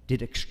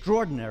 did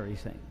extraordinary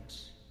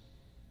things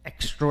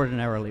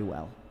extraordinarily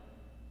well.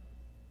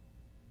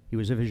 He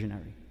was a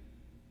visionary.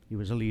 He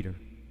was a leader.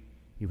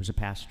 He was a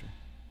pastor.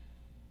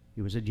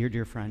 He was a dear,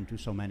 dear friend to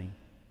so many.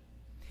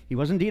 He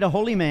was indeed a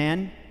holy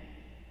man,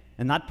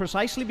 and not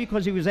precisely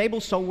because he was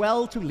able so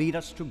well to lead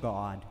us to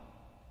God.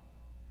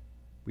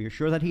 We are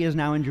sure that he is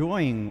now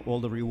enjoying all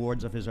the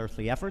rewards of his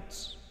earthly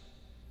efforts.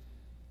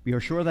 We are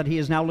sure that he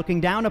is now looking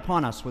down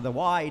upon us with a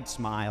wide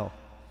smile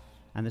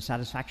and the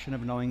satisfaction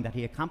of knowing that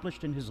he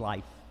accomplished in his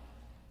life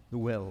the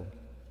will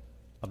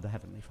of the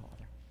Heavenly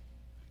Father.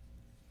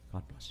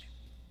 God bless you.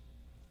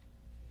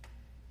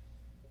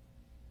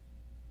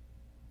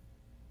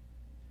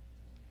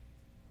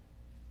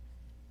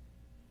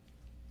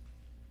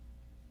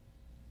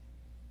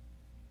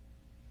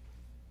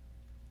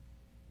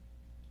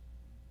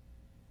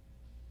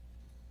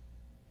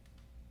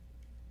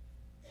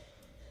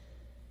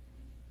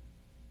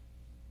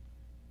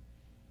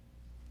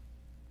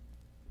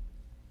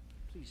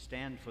 Please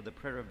stand for the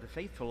prayer of the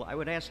faithful. I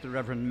would ask the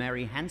Reverend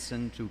Mary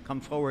Hanson to come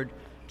forward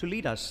to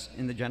lead us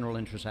in the general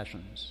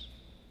intercessions.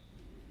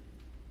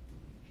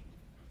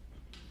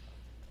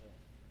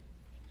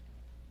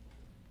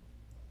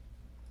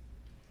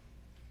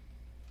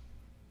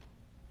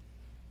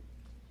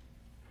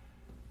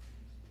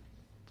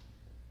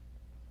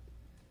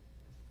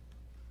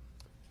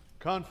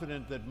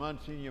 Confident that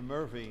Monsignor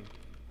Murphy,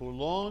 who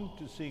longed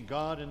to see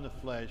God in the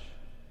flesh,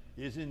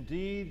 is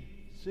indeed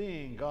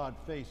seeing God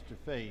face to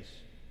face,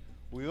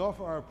 we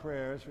offer our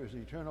prayers for his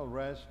eternal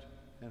rest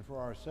and for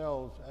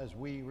ourselves as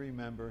we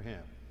remember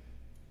him.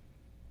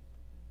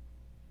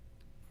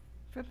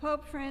 For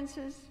Pope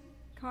Francis,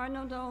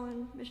 Cardinal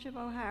Dolan, Bishop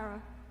O'Hara,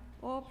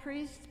 all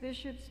priests,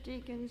 bishops,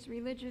 deacons,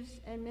 religious,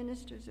 and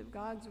ministers of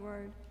God's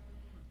word,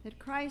 that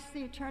Christ,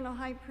 the eternal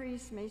high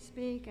priest, may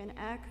speak and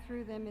act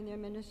through them in their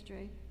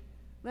ministry.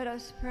 Let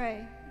us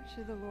pray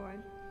to the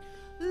Lord.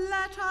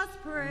 Let us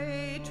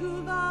pray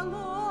to the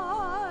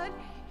Lord.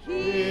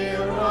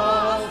 Hear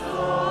us,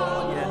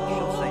 O Yeah,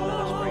 she'll say, let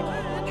us pray to the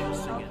Lord. She'll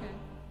sing it.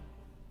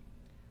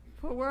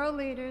 For world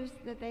leaders,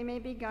 that they may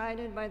be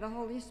guided by the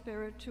Holy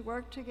Spirit to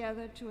work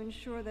together to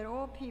ensure that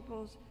all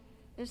peoples,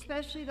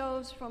 especially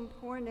those from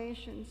poor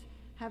nations,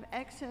 have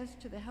access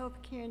to the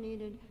health care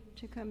needed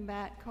to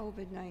combat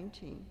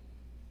COVID-19.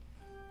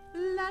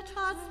 Let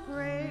us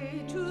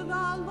pray to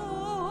the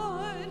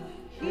Lord.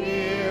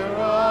 Hear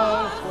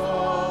us,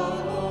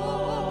 O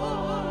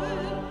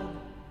Lord.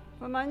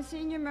 For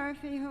Monsignor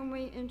Murphy, whom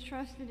we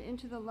entrusted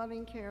into the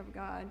loving care of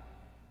God,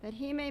 that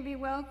he may be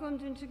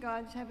welcomed into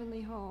God's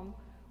heavenly home,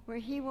 where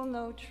he will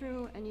know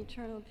true and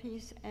eternal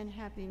peace and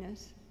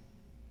happiness.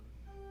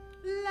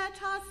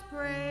 Let us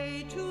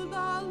pray to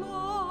the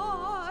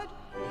Lord.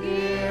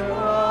 Hear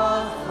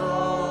us,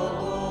 O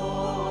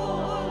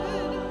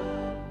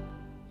Lord.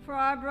 For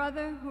our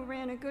brother who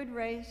ran a good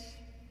race,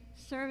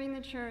 serving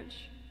the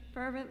church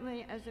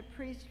fervently as a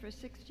priest for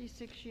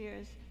 66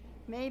 years,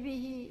 may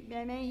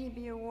he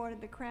be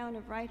awarded the crown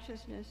of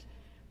righteousness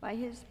by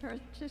his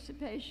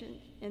participation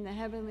in the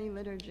heavenly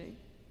liturgy.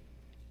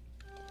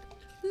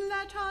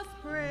 Let us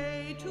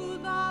pray to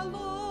the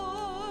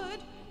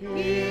Lord.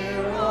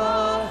 Hear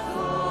us,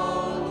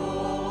 O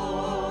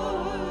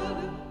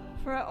Lord.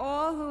 For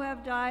all who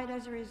have died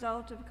as a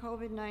result of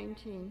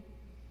COVID-19,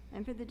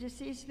 and for the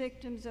deceased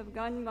victims of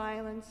gun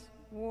violence,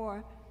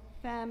 war,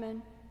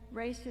 famine,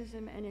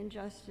 racism, and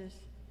injustice,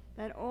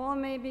 that all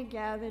may be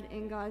gathered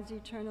in God's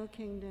eternal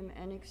kingdom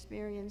and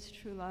experience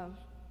true love.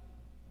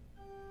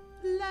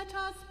 Let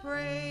us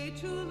pray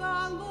to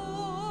the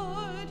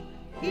Lord.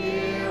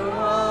 Hear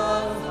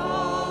us,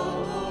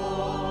 O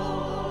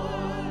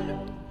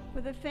Lord.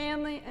 For the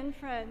family and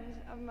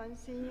friends of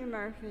Monsignor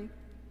Murphy,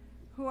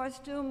 who are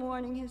still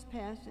mourning his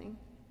passing,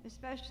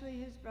 especially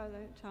his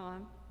brother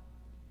Tom,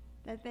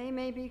 that they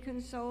may be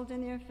consoled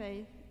in their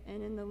faith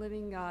and in the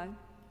living God.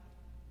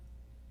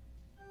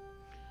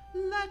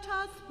 Let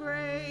us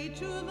pray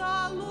to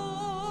the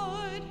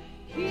Lord.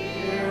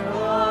 Hear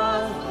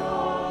us,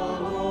 O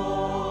Lord.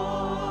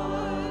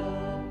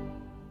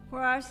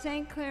 For our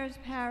St. Clare's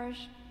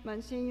Parish,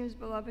 Monsignor's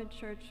beloved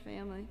church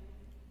family,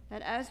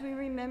 that as we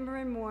remember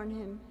and mourn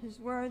him, his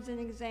words and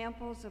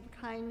examples of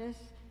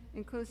kindness,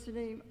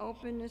 inclusivity,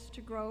 openness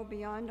to grow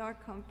beyond our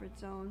comfort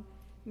zone,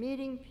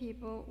 meeting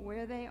people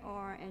where they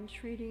are and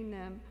treating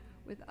them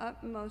with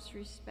utmost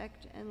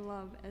respect and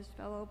love as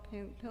fellow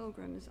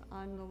pilgrims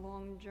on the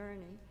long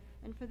journey,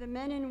 and for the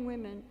men and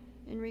women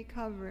in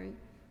recovery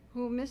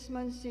who miss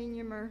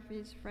Monsignor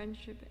Murphy's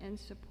friendship and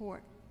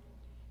support,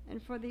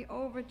 and for the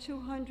over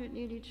 200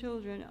 needy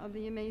children of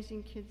the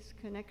Amazing Kids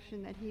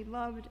Connection that he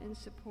loved and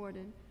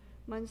supported.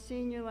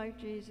 Monsignor, like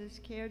Jesus,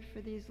 cared for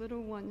these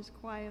little ones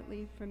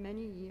quietly for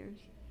many years.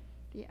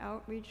 The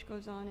outreach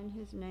goes on in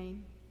his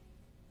name.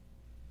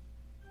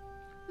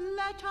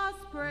 Let us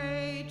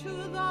pray to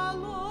the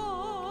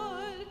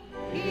Lord.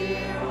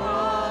 Hear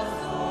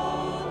us,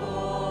 O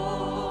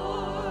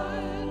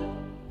Lord.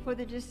 For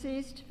the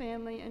deceased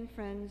family and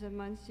friends of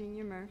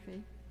Monsignor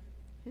Murphy,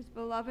 his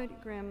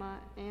beloved grandma,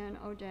 Ann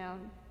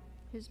O'Dowd,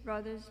 his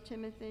brothers,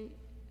 Timothy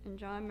and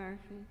John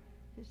Murphy,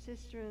 his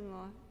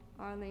sister-in-law,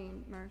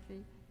 Arlene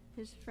Murphy,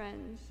 his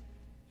friends,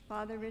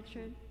 Father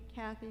Richard,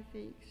 Kathy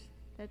Feeks,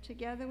 that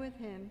together with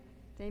him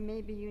they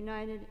may be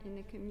united in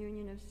the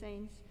communion of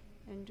saints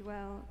and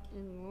dwell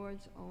in the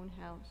Lord's own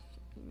house.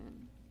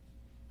 Amen.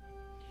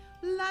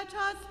 Let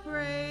us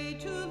pray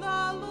to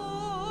the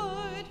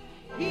Lord.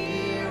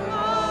 Hear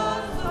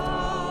us, O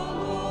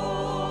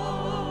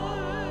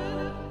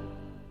Lord.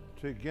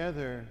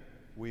 Together,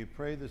 we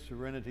pray the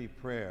Serenity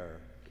Prayer.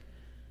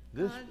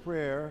 This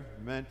prayer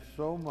meant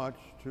so much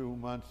to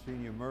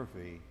Monsignor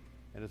Murphy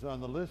and is on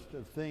the list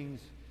of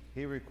things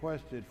he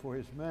requested for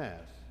his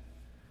Mass.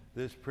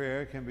 This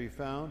prayer can be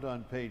found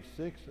on page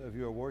 6 of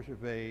your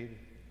worship aid,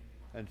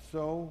 and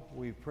so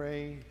we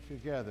pray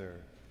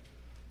together.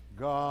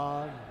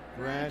 God,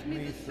 grant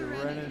me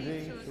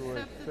serenity to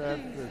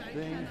accept the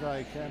things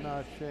I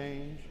cannot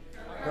change,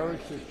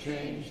 courage to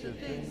change the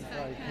things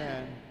I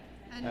can,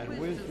 and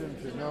wisdom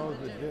to know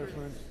the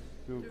difference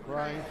through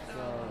Christ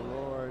our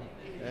Lord.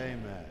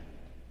 Amen.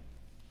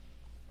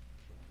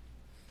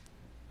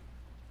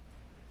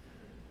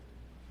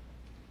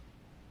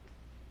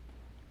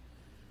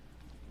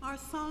 Our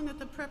song at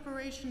the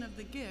preparation of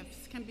the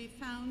gifts can be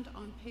found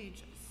on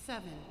page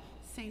 7,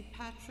 St.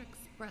 Patrick's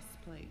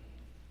Breastplate.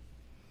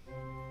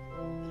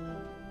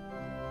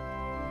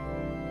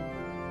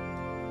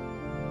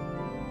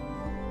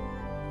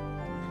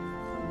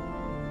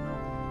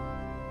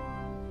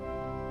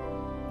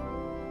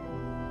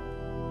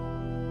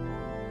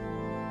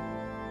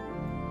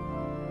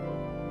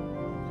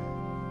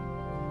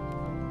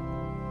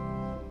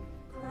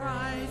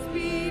 Christ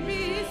be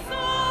beside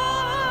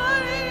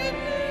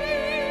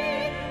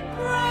me,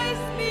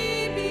 Christ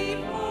be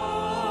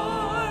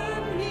before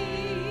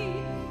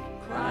me,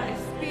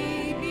 Christ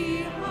be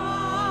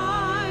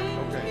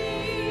behind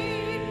me.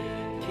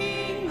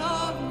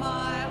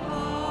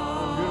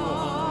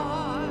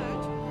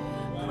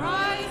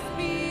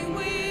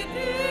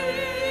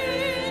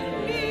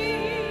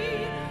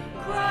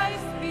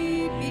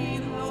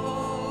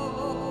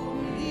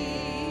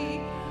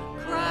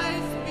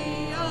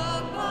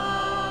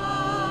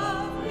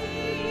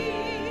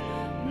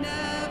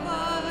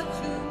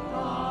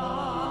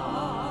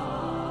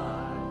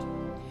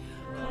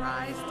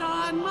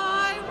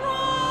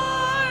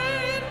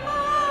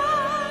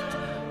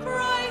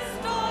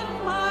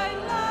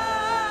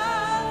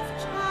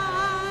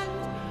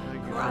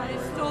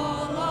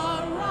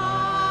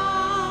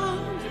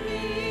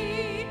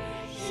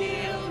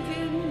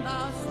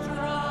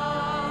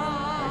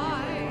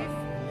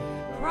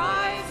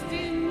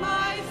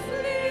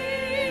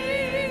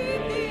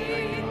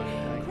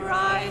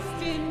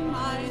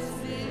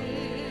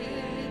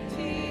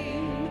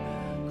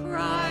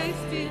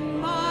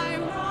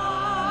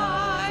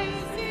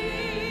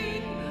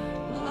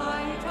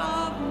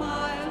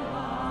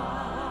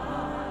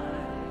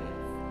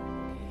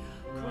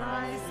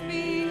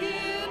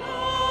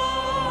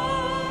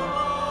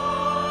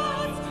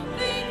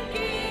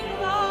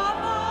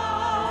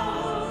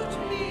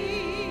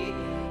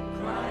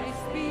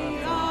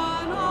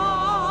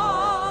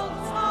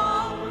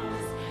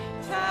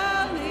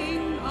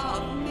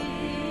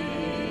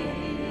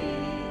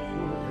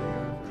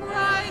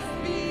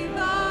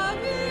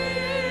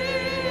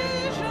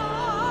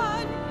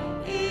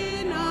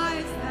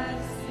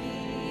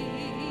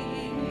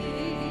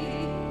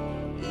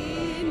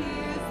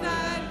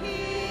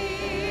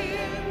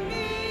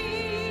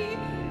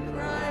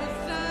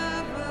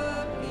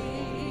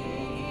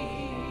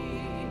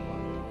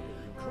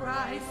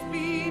 Christ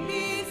be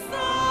beside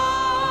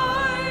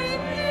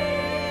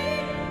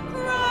me,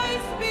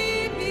 Christ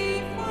be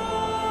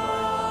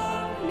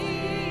before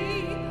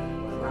me,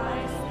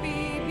 Christ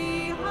be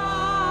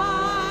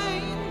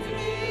behind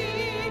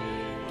me,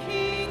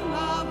 King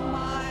of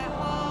my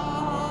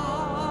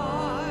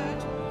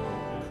heart.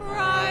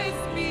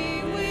 Christ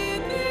be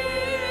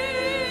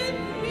within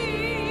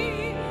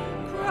me,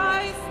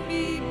 Christ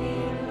be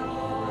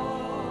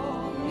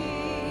below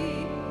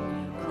me,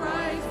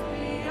 Christ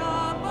be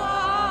above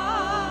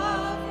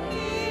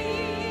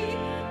me,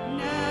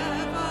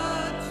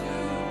 never to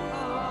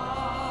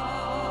part.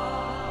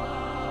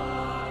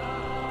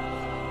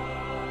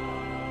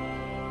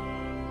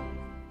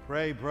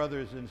 Pray,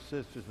 brothers and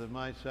sisters, that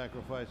my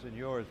sacrifice and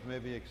yours may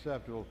be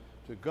acceptable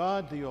to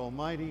God the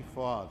Almighty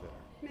Father.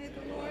 May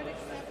the Lord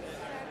accept the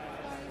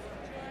sacrifice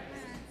into our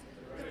hands,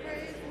 the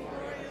praise and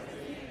glory of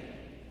his name,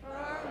 for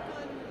our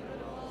good and the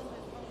good of all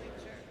his holy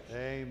church.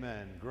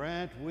 Amen.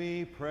 Grant,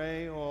 we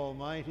pray,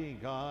 Almighty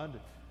God,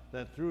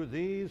 that through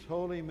these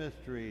holy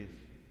mysteries,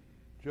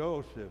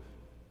 Joseph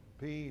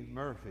P.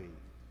 Murphy,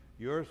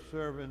 your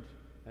servant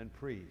and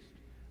priest,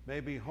 may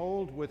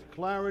behold with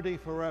clarity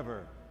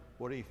forever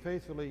what he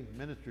faithfully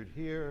ministered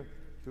here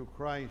through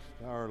Christ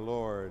our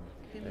Lord.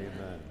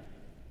 Amen.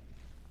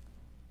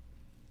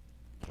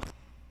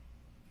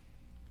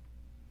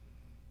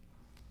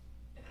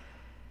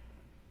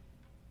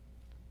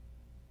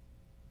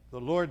 The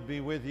Lord be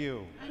with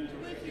you. And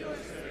with your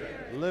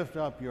spirit, Lift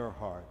up your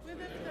hearts. we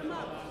lift them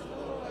up to the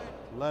Lord.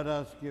 Let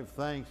us give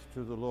thanks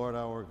to the Lord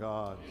our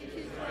God. It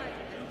is right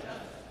and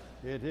just.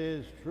 It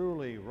is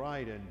truly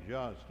right and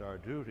just, our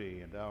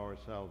duty and our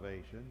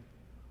salvation,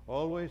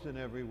 always and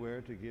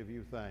everywhere to give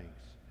you thanks.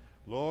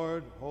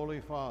 Lord, Holy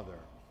Father,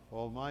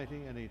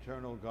 Almighty and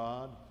eternal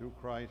God, through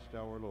Christ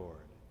our Lord.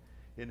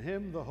 In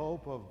him the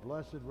hope of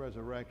blessed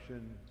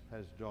resurrection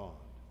has dawned,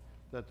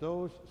 that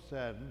those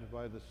saddened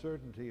by the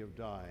certainty of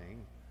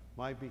dying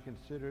might be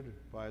consoled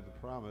by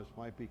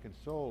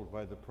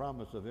the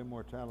promise of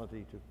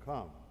immortality to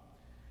come.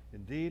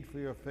 Indeed, for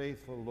your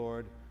faithful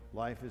Lord,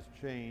 life is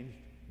changed,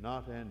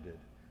 not ended,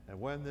 and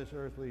when this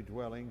earthly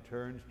dwelling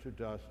turns to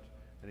dust,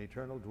 an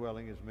eternal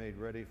dwelling is made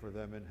ready for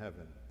them in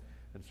heaven.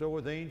 And so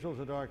with angels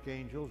and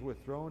archangels,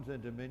 with thrones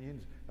and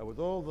dominions, and with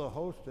all the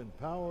hosts and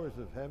powers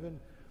of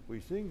heaven, we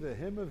sing the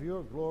hymn of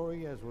your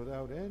glory as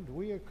without end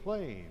we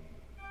acclaim.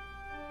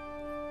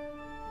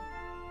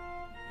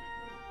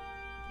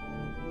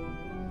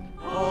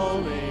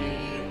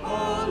 Holy,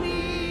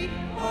 holy,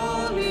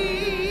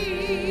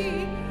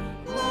 holy,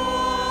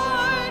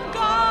 Lord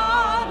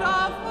God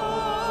of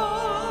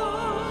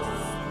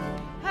hosts,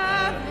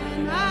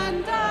 heaven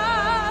and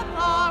earth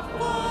are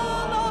full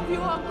of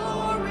your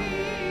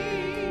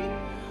glory.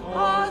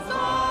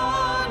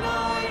 Hosanna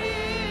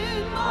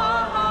in the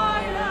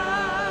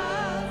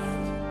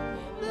highest.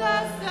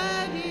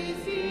 Blessed is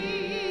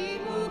he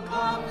who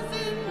comes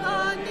in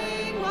the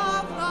name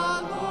of the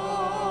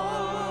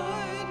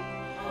Lord.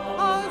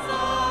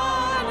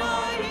 Hosanna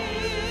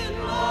in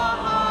the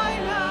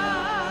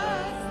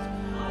highest.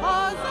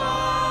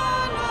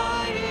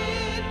 Hosanna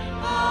in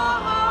the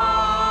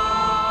highest.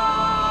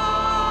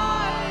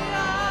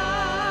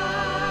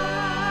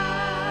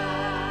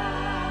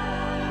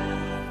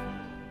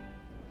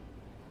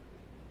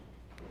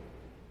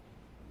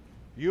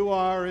 You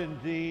are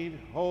indeed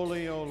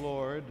holy, O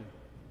Lord,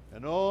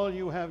 and all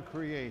you have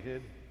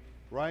created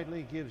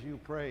rightly gives you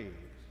praise.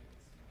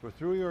 For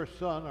through your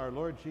Son, our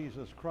Lord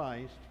Jesus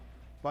Christ,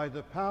 by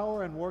the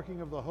power and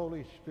working of the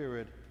Holy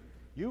Spirit,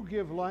 you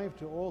give life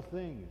to all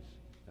things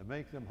and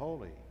make them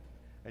holy.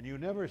 And you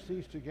never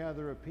cease to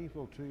gather a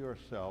people to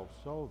yourself,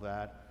 so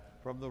that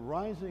from the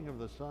rising of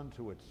the sun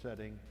to its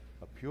setting,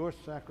 a pure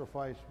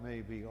sacrifice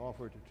may be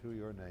offered to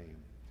your name.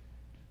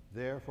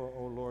 Therefore,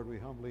 O Lord, we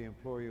humbly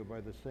implore you by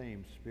the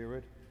same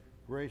Spirit,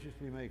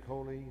 graciously make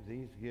holy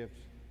these gifts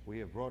we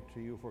have brought to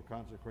you for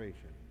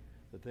consecration,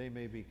 that they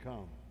may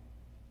become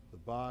the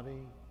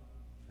body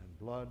and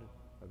blood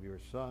of your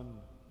Son,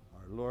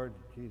 our Lord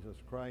Jesus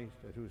Christ,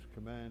 at whose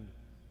command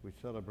we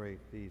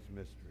celebrate these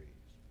mysteries.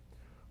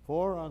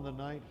 For on the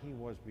night he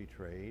was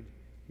betrayed,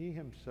 he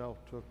himself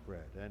took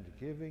bread, and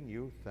giving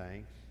you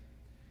thanks,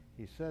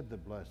 he said the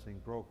blessing,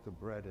 broke the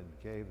bread, and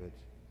gave it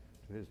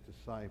to his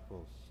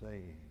disciples,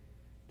 saying,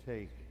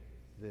 "Take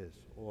this,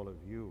 all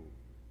of you,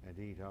 and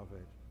eat of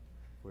it,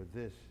 for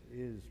this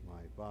is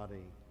my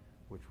body,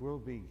 which will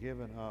be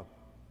given up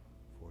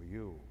for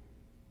you."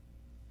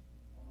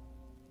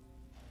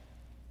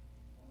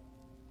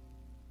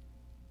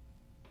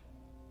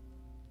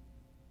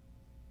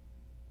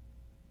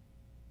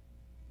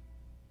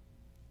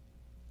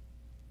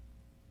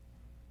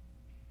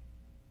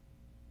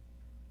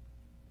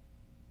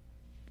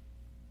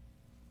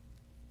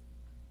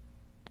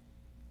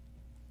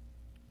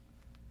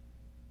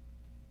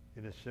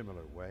 In a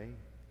similar way,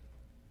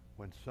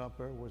 when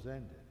supper was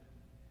ended,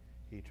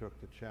 he took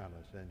the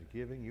chalice, and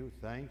giving you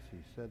thanks, he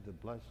said the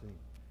blessing,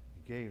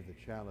 he gave the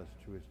chalice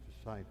to his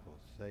disciples,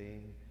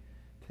 saying,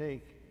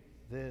 "Take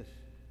this,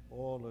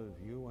 all of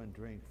you, and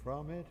drink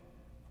from it,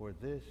 for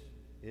this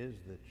is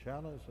the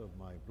chalice of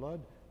my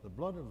blood, the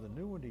blood of the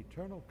new and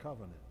eternal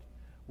covenant,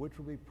 which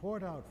will be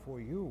poured out for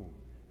you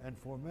and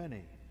for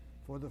many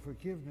for the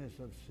forgiveness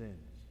of sins.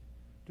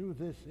 Do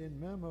this in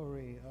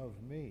memory of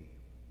me.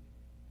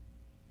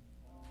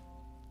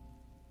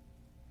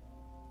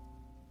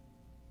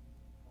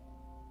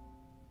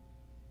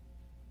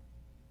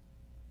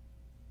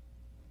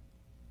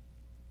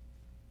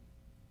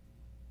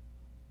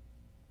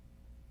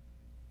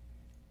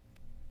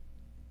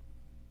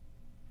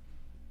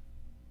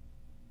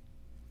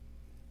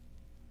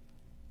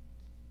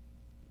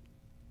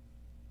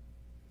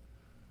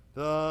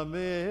 The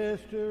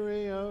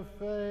mystery of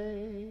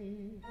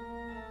faith.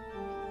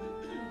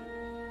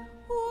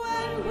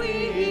 When we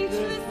eat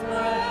this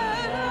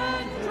bread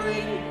and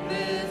drink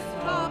this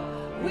cup,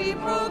 we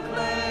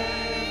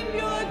proclaim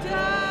your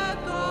death,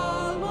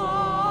 O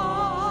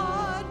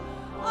Lord,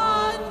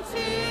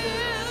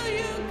 until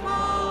you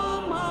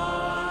come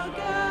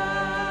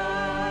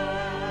again.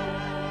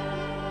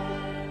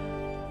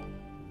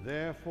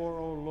 Therefore,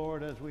 O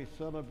Lord, as we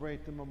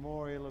celebrate the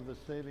memorial of the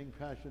saving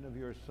passion of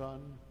your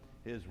Son,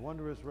 his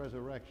wondrous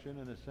resurrection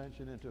and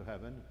ascension into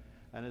heaven,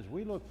 and as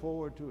we look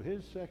forward to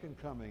his second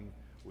coming,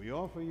 we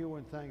offer you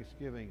in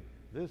thanksgiving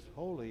this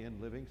holy and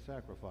living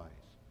sacrifice.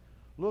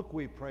 Look,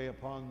 we pray,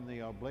 upon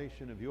the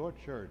oblation of your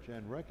church,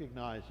 and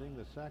recognizing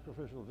the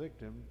sacrificial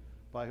victim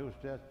by whose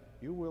death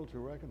you will to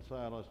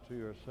reconcile us to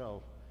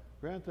yourself,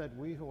 grant that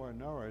we who are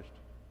nourished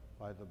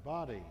by the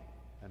body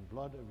and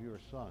blood of your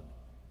Son,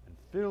 and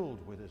filled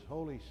with his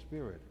Holy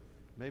Spirit,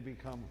 may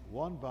become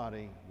one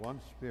body,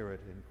 one spirit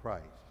in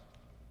Christ.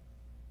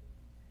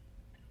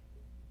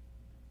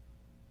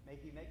 May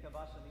he make of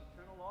us an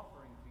eternal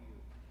offering to you,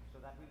 so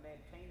that we may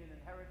obtain an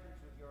inheritance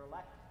with your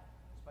elect,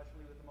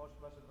 especially with the most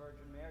blessed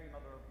Virgin Mary,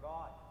 Mother of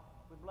God,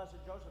 with blessed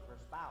Joseph, her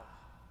spouse,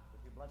 with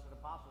your blessed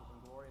apostles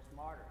and glorious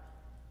martyrs,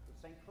 with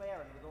St.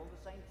 Clare and with all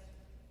the saints,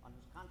 on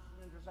whose constant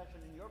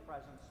intercession in your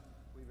presence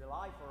we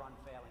rely for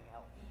unfailing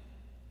help.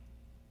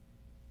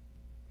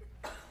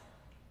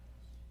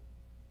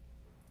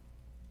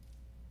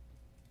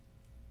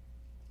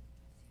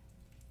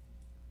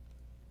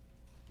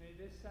 May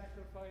this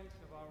sacrifice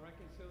of our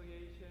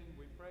reconciliation,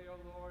 we pray, O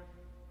Lord,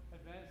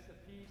 advance the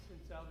peace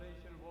and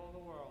salvation of all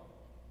the world.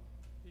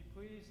 Be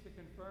pleased to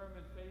confirm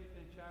in faith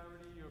and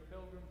charity your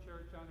pilgrim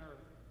church on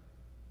earth.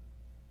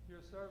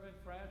 Your servant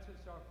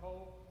Francis, our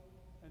Pope,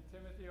 and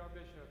Timothy, our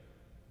Bishop,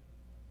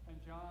 and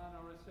John,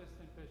 our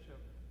Assistant Bishop,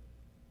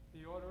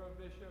 the order of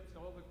bishops,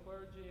 all the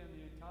clergy, and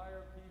the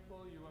entire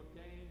people you have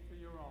gained for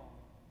your own.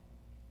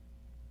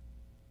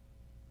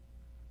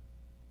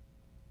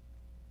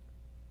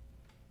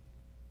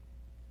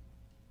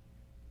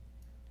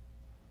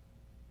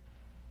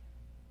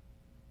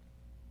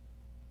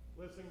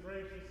 Listen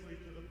graciously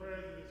to the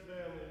prayers of his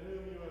family,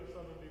 whom you have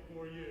summoned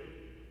before you.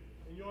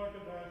 In your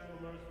compassion,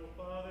 merciful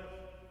Father,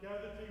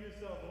 gather to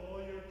yourself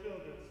all your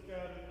children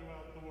scattered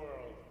throughout the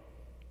world.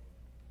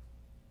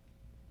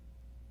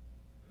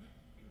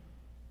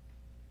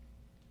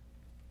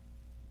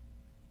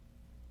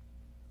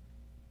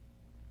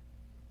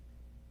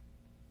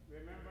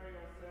 Remember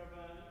your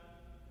servant,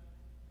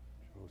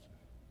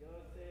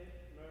 Joseph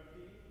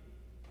Murphy,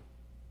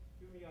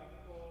 whom you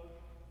have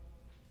called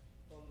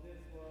from this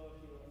world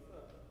to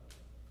yourself.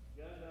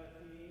 Grant that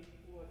he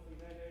who was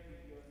united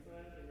with your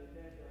Son in the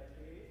death like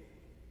his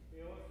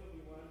may also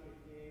be one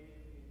with him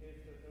in his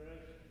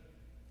resurrection.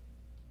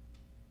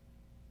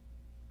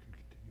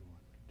 Continue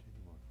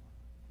on.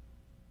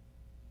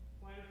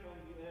 When from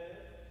the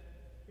earth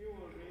he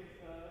will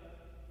raise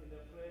up in the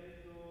place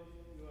those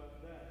you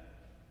have died,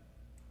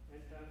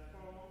 and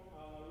transform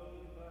our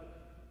lowly body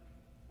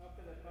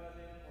after the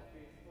pattern of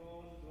his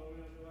own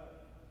glorious body,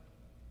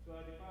 to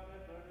our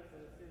departed brothers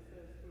and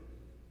sisters too,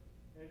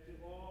 and to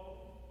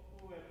all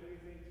who were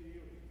pleasing to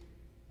you,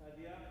 at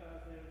the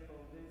passing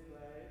from this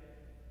life,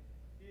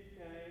 give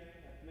kind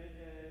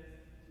admittance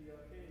to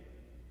your kingdom.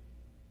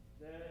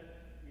 Then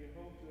we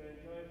hope to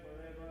enjoy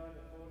forever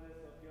the fullness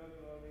of your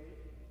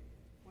glory,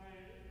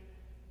 when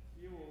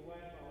you will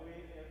wipe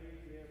away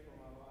every tear from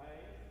our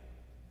eyes,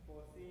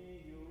 for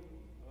seeing you,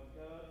 O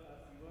God,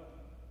 as you are.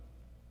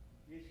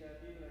 We shall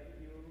be like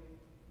you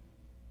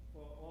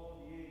for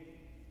all the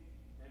ages,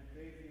 and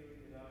praise you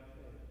without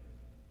end.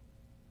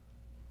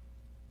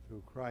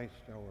 Through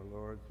Christ our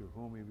Lord, through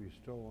whom we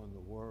bestow on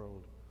the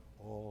world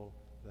all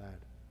that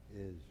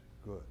is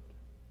good.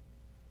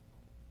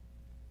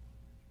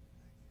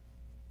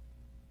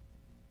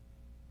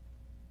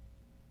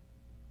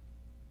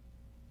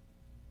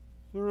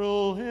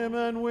 Through him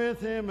and with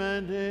him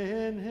and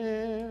in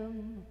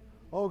him,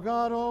 O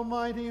God,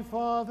 Almighty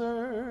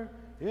Father,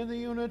 in the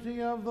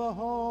unity of the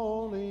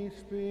Holy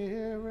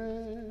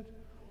Spirit,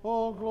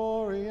 all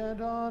glory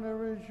and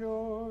honor is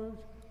yours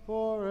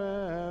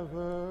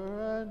forever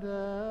and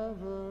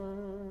ever.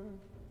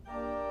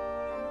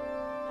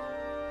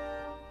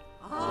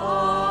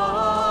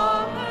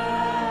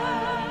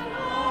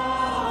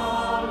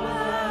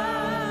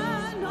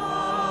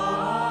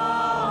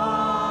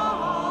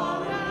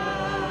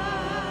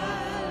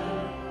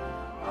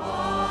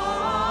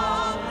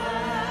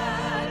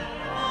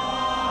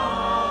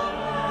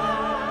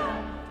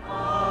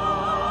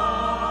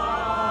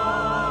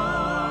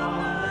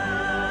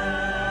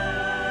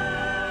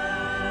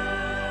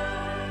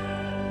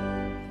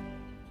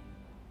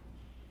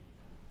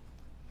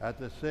 At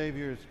the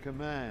Savior's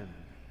command,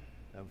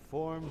 and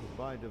formed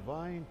by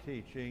divine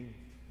teaching,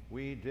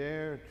 we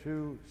dare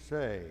to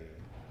say,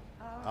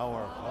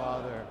 Our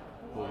Father,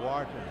 who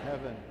art in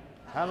heaven,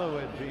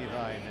 hallowed be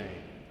thy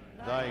name.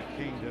 Thy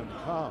kingdom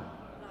come,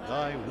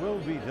 thy will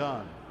be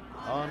done,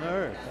 on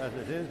earth as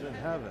it is in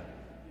heaven.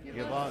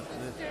 Give us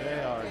this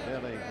day our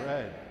daily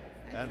bread,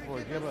 and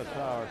forgive us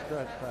our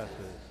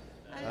trespasses,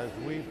 as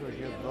we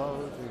forgive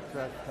those who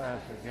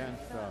trespass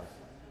against us.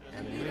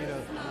 And lead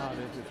us not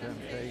into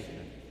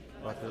temptation,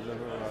 but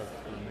deliver us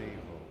from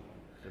evil.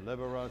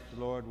 Deliver us,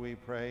 Lord, we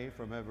pray,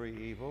 from every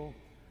evil.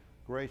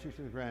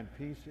 Graciously grant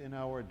peace in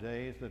our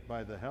days, that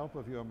by the help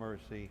of your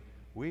mercy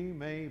we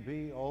may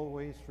be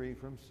always free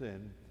from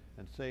sin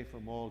and safe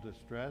from all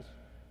distress,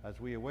 as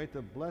we await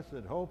the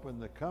blessed hope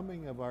and the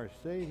coming of our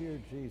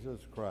Savior Jesus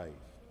Christ.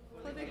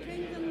 For the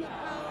kingdom, the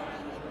power,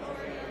 and the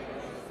glory are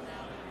yours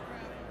now and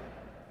forever.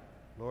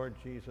 Lord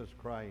Jesus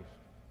Christ,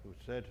 who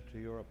said to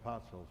your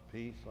apostles,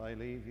 Peace I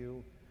leave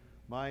you,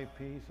 my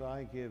peace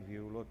I give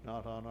you, look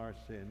not on our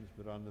sins,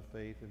 but on the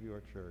faith of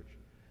your church,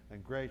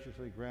 and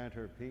graciously grant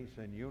her peace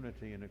and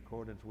unity in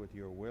accordance with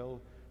your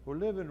will, who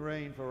live and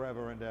reign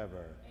forever and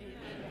ever.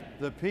 Amen.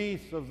 The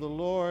peace of the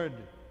Lord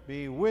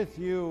be with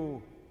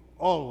you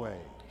always.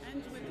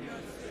 And with your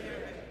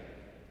spirit.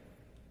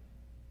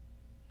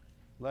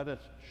 Let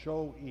us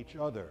show each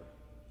other,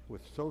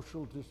 with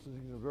social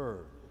distancing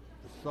observed,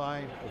 the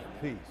sign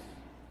of peace.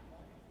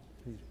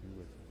 Peace be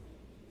with you.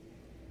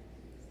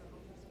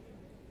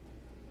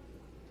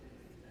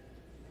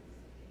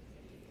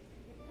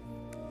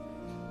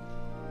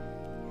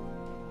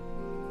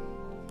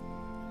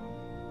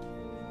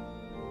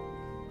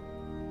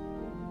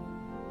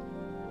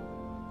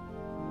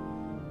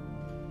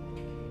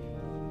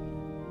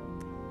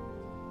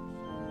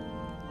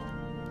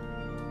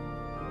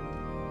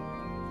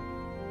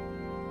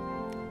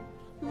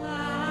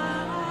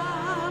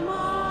 Lamb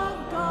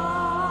of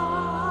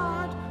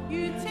God,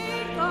 you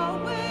take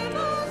away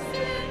the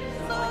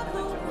sins of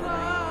the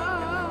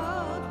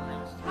world.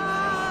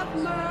 Have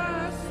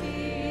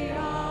mercy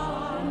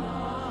on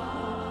us.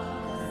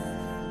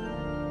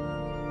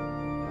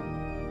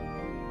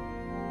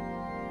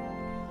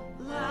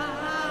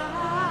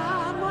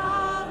 Lamb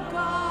of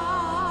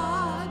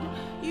God,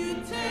 you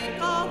take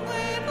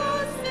away the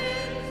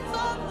sins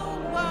of the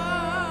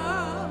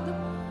world.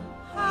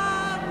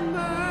 Have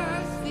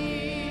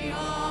mercy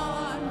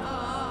on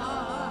us.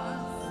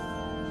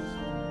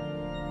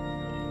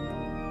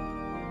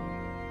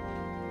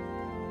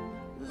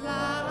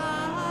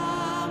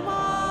 Lamb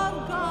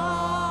of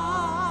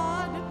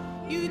God,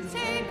 you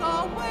take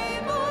away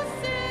the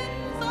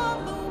sins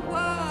of the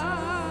world.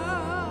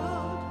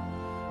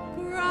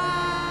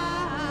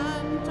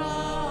 Grant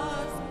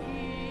us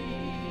peace.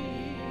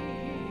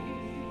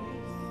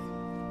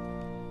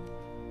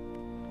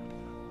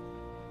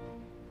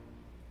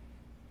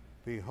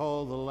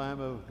 Behold the Lamb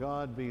of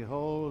God,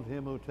 behold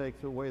him who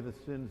takes away the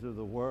sins of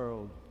the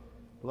world.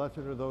 Blessed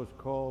are those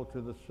called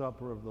to the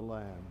supper of the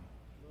Lamb.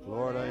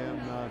 Lord, I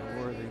am not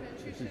worthy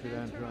that you should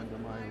enter under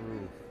my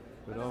roof,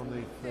 but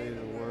only say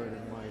the word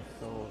and my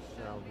soul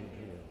shall be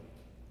healed.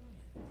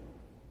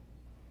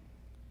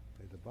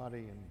 May the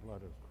body and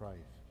blood of Christ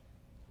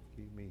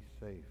keep me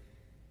safe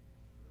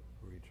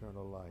for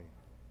eternal life.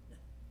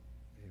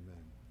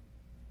 Amen.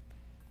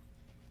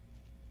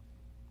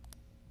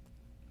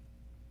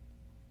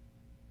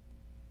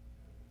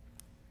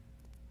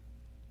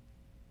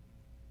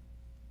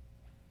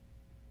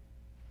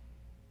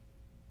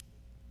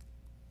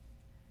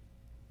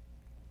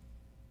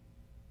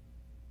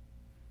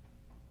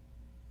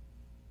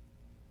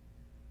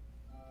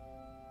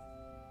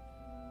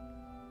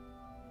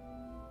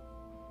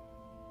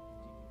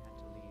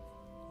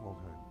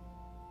 Okay.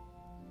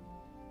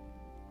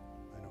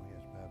 I know he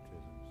has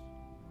baptisms.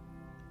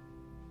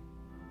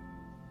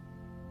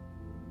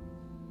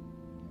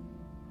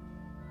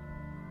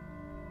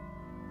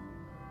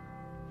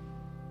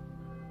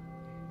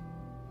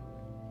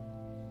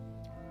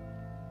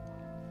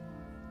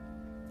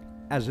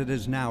 As it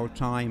is now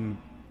time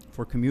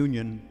for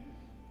communion,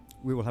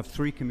 we will have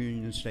 3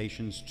 communion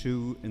stations,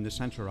 2 in the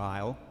center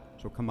aisle,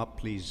 so come up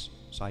please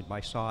side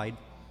by side,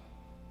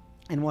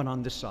 and 1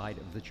 on this side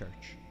of the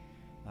church.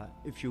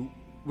 If you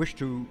wish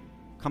to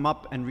come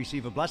up and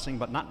receive a blessing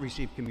but not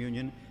receive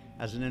communion,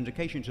 as an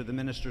indication to the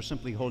minister,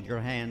 simply hold your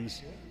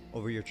hands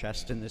over your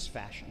chest in this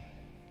fashion.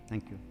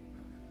 Thank you.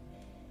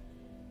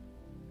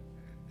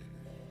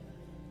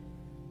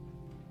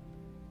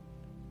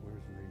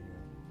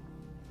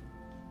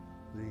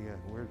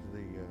 Where's the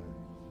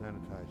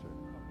sanitizer?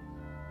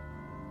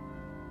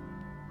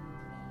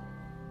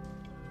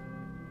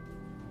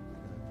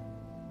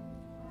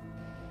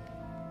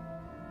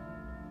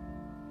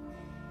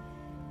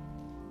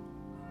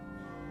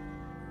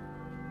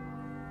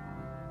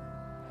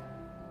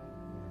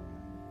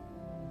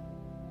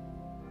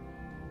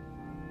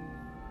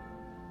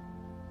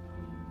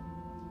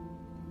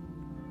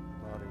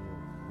 Body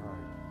of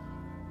Christ.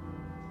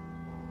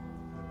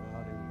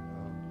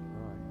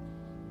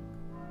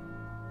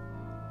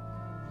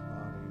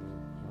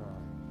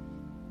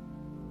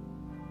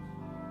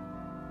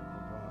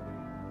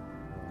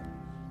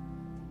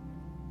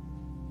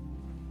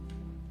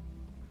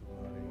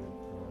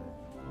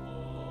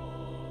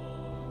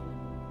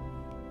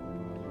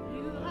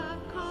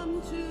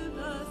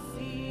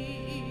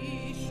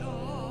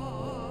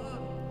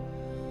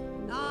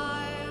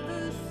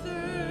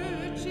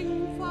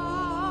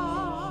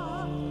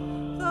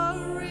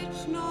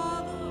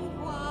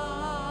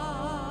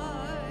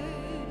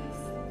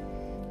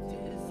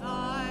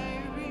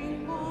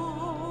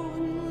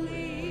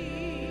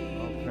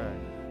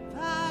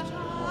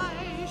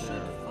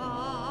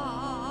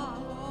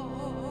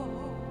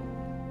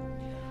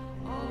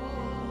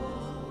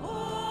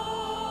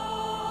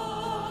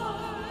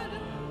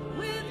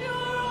 With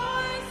your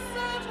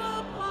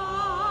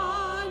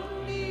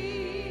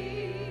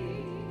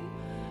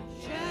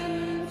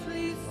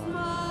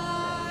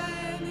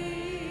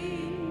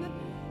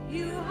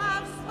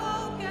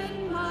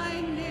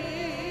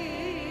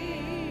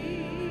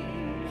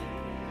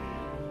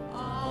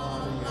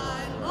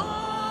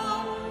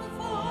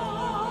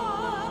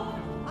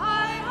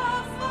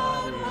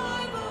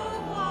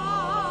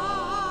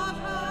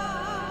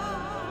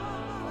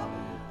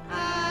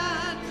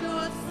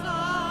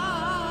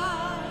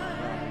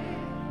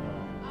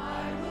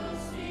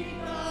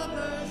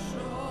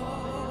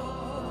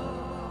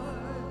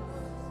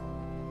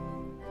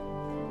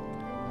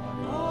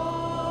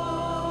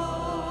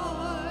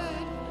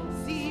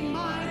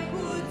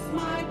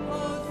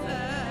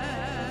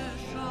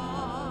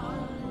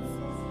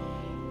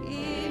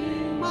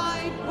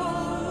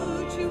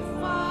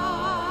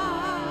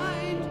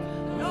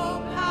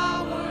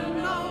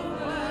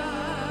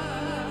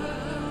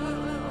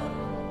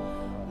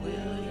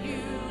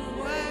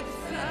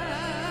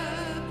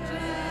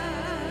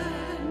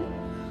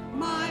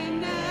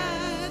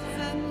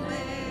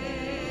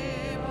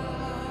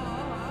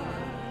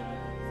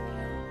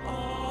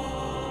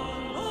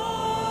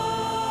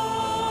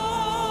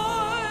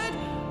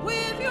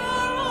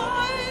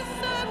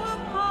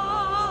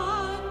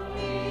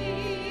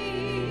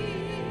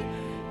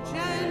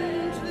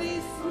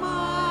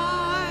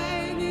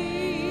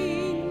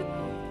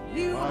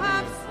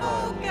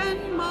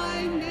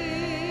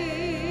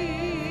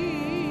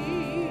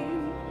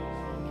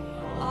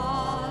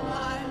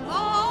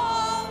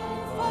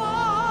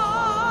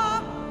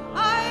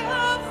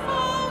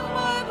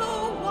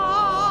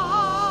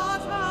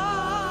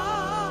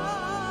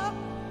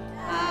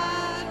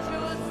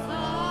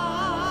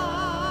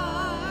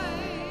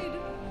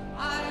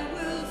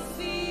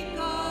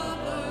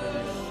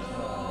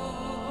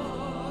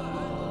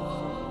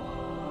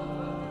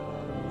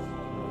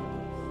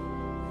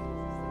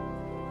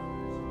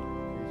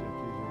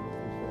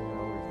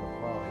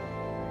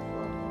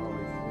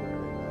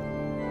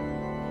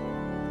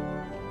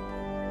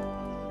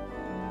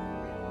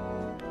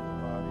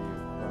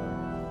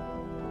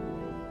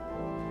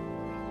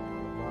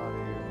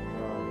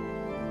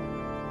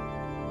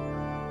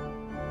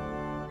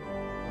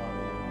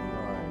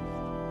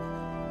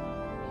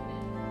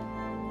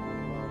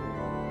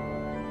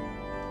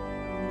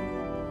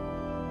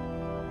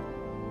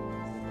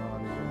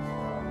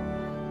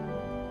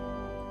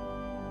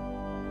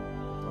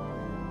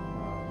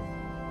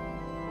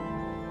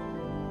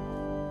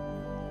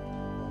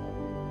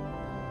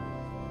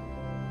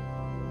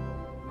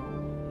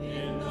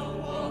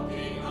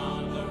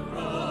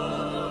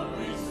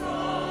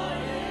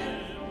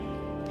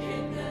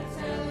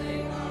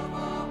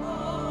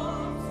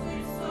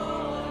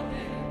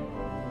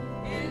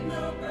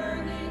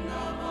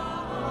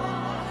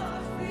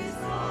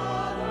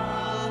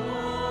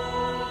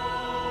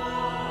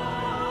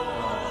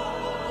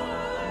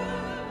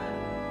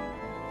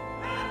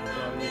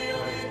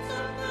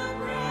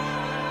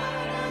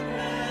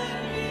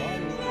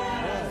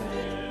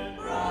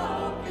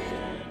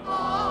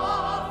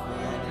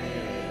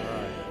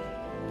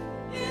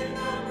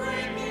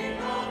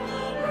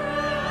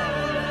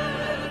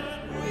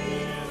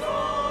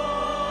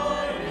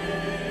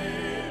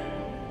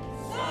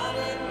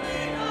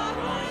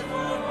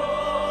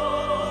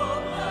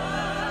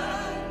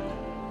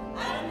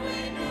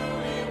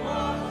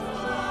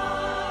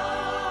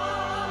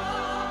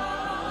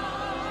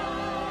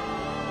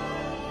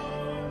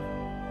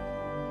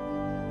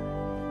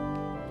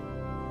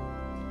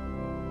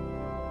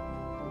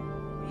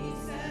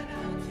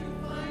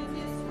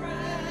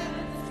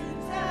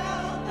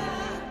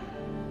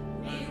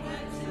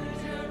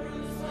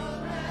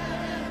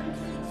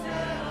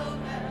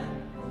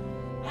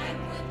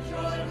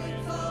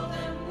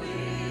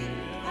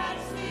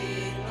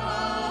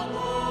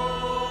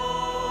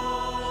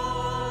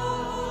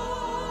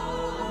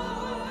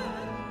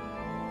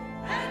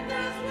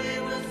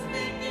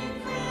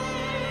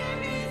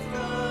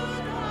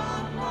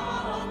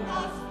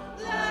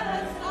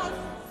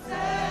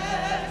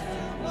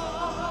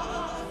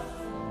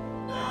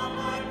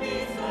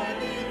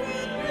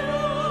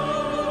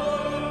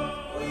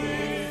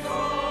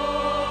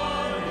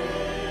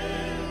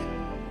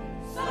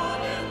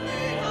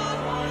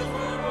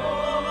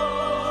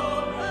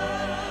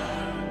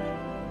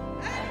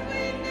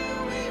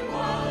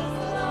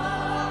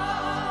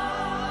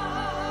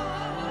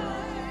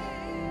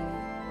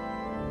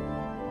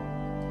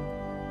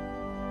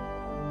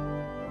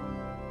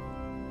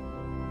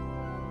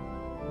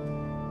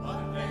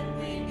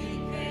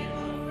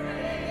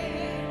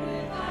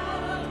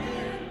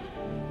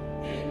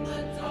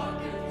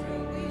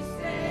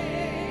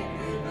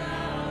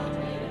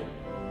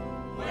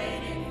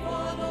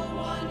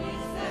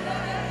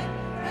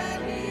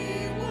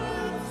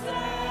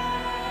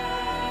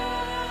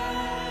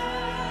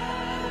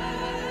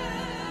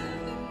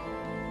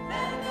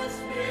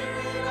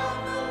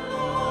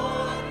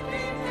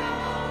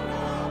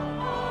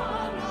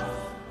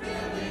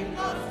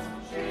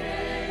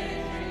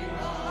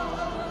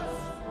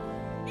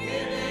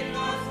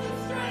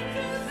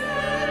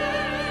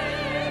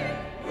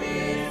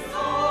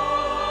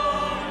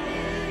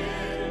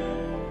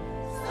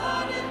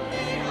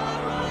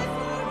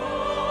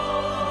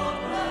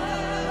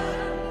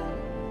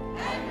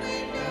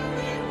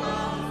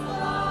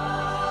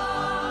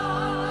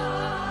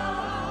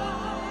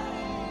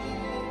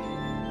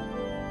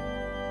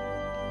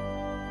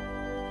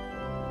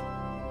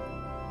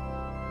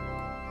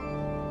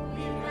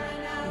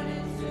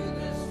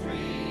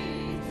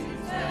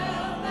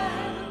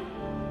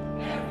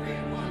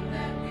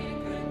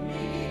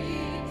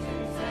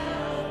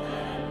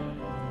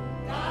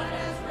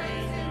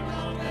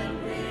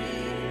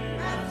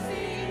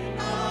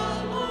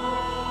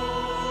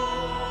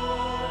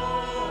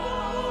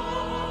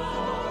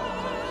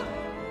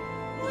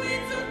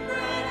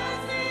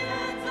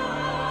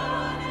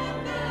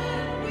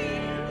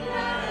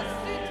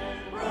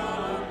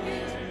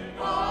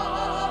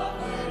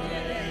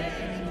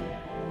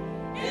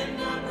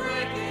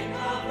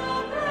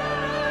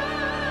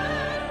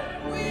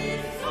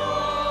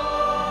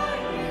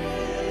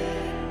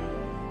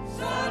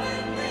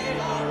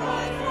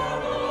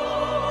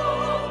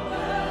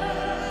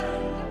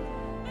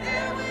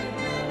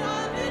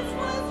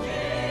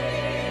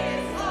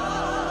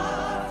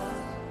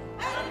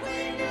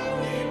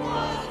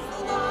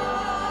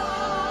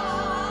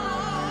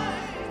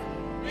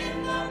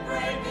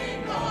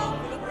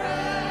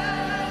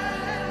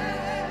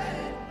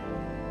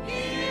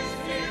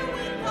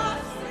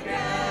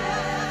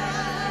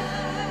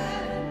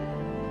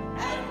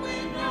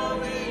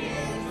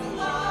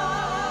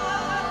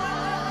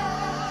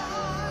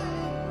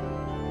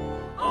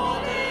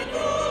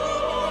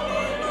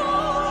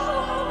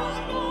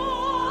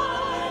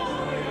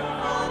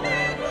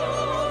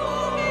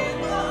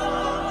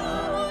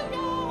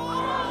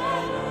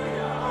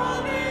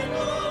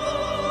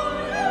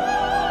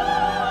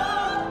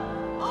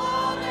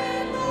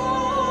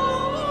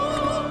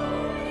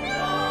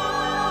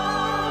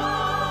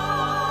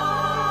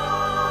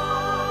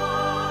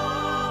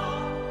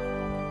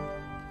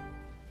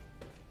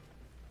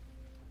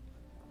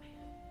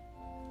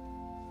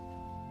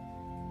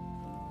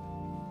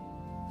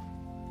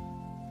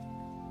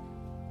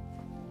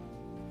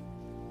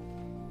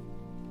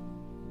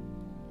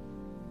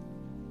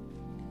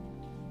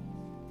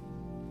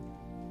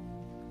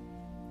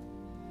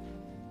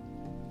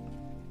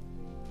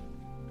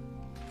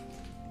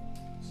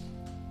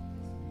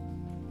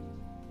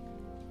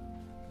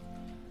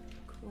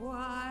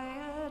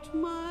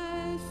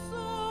my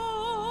soul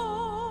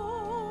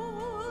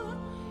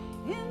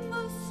in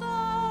the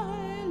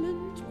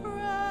silent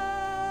presence.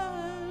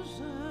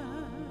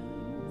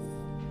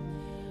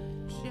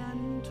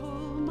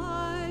 Gentle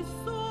my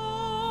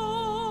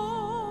soul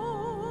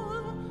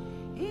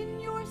in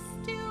your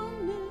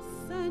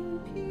stillness and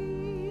peace.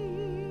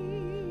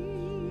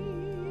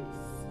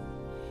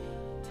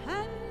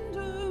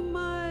 Tender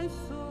my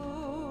soul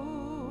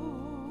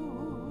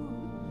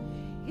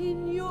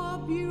in your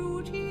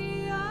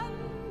beauty and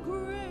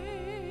grace.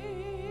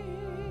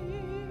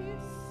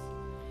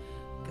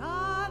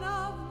 God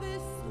of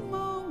this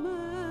moment,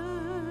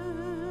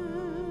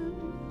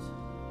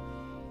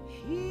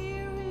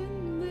 here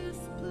in this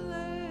place,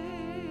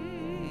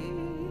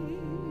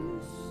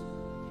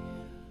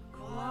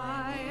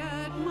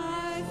 quiet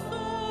my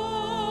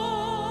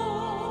soul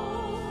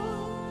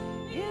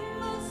in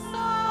the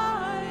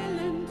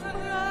silent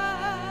presence.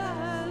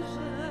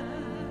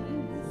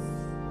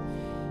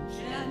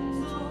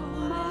 Gentle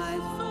my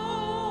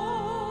soul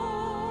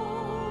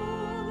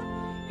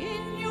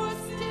in your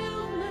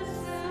stillness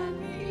and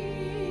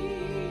peace.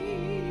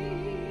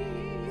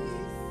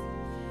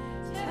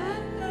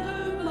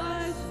 Tender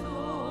my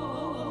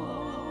soul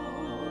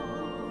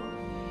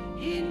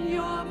in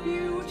your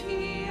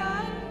beauty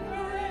and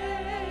grace.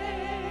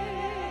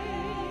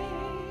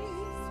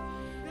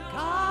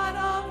 God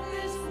of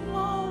this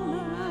moment,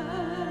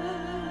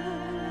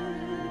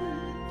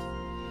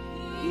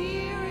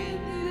 here in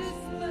this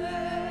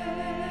place,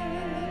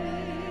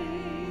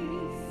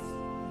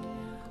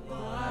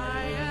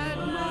 quiet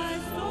my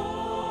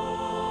soul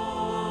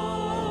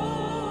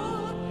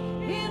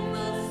in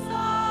the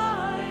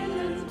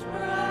silent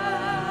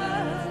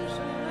presence.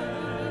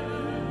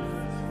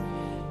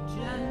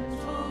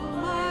 Gentle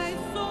my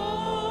soul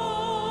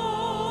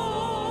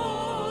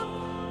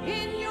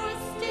in your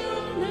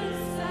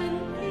stillness and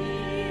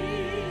peace.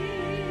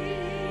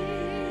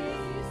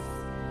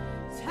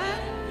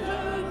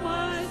 Tender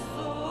my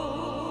soul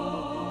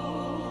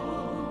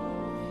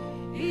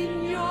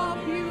in your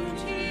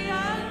beauty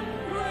and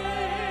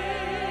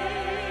grace.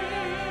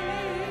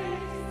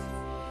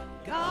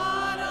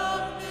 God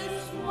of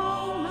this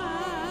moment,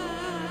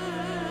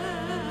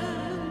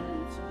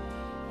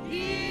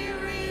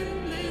 here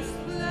in this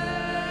place.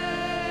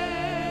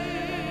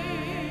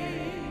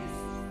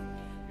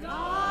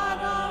 God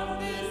of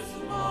this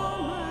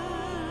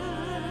moment,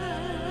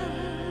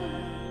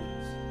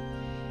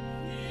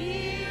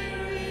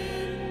 here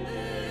in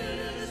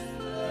this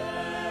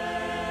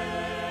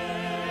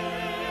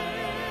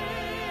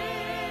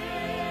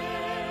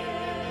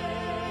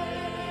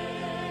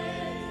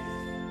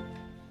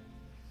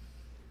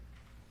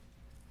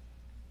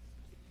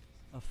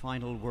A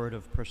final word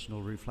of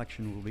personal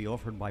reflection will be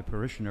offered by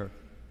parishioner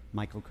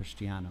Michael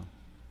Cristiano.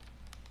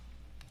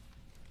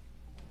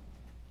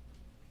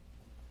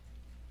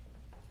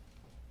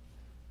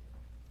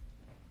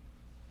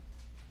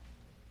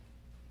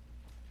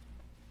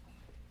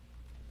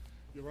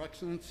 Your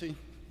Excellency,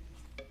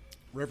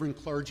 Reverend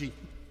clergy,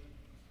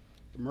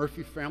 the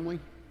Murphy family,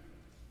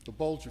 the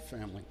Bolger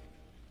family,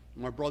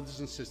 my brothers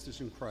and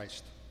sisters in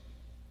Christ.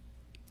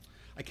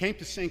 I came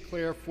to St.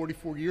 Clare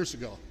 44 years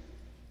ago,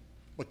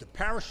 but the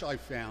parish I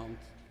found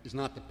is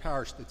not the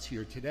parish that's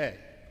here today.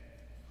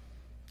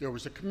 There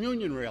was a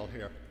communion rail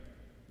here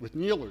with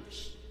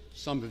kneelers.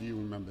 Some of you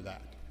remember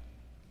that.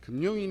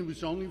 Communion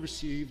was only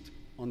received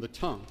on the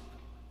tongue.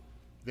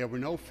 There were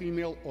no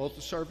female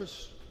altar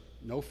service,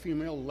 no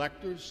female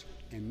lectors,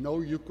 and no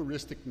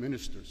Eucharistic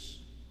ministers.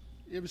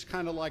 It was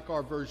kind of like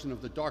our version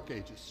of the Dark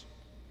Ages.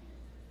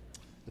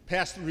 The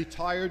pastor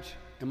retired,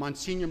 and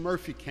Monsignor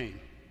Murphy came,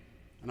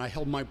 and I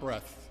held my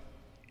breath.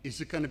 Is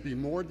it going to be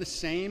more the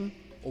same,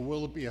 or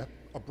will it be a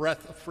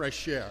breath of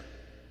fresh air?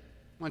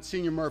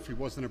 Monsignor Murphy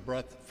wasn't a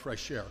breath of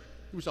fresh air.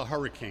 He was a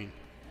hurricane.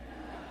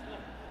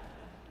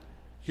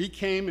 He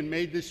came and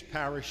made this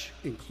parish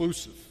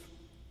inclusive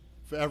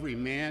for every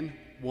man,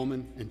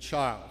 woman, and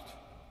child.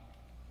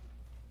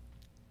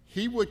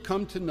 He would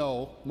come to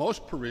know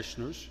most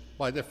parishioners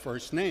by their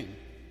first name,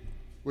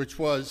 which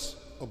was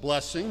a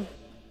blessing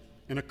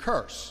and a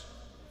curse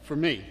for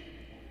me.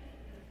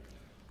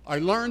 I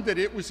learned that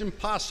it was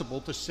impossible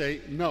to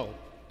say no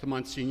to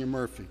Monsignor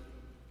Murphy,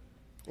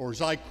 or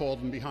as I called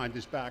him behind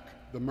his back,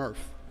 the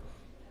Murph.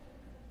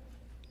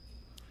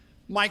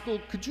 Michael,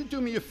 could you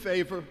do me a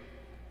favor?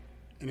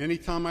 And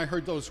anytime I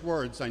heard those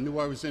words, I knew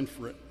I was in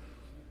for it.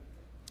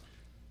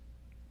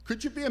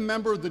 Could you be a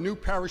member of the new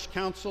parish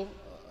council?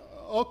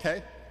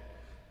 Okay.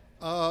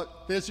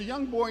 There's a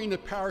young boy in the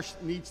parish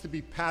that needs to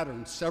be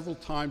patterned several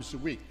times a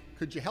week.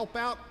 Could you help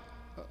out?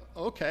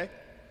 Okay.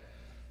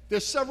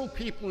 There's several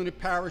people in the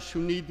parish who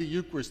need the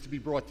Eucharist to be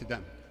brought to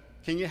them.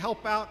 Can you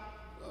help out?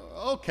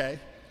 Okay.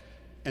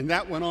 And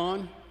that went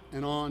on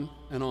and on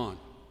and on.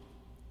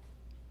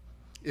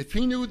 If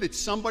he knew that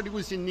somebody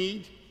was in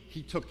need,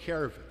 he took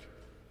care of it.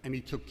 And he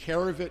took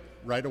care of it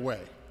right away.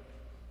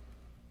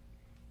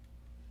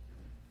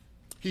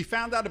 He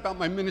found out about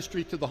my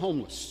ministry to the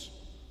homeless,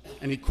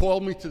 and he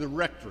called me to the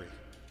rectory.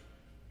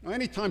 Now,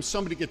 anytime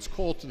somebody gets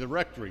called to the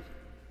rectory,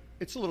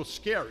 It's a little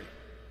scary.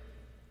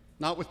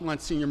 Not with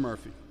Monsignor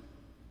Murphy.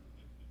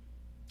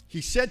 He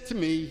said to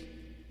me,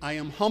 "I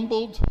am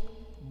humbled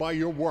by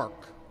your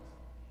work."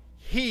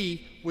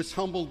 He was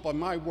humbled by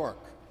my work.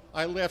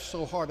 I laughed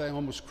so hard I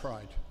almost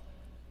cried.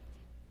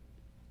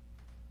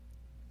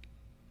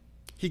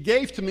 He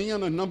gave to me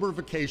on a number of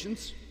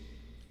occasions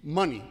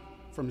money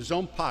from his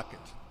own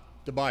pocket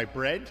to buy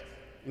bread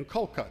and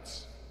cold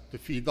cuts to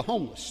feed the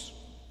homeless.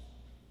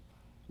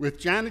 With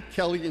Janet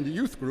Kelly in the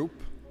youth group,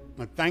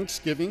 on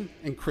Thanksgiving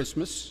and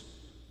Christmas,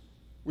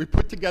 we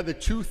put together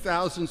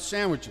 2,000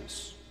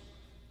 sandwiches,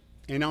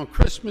 and on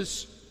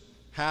Christmas,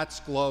 hats,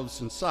 gloves,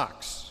 and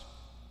socks.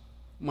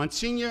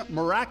 Monsignor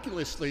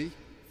miraculously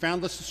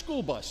found us a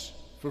school bus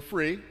for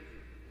free,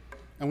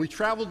 and we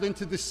traveled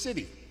into the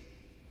city,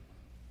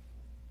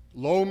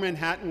 Lower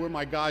Manhattan, where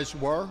my guys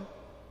were,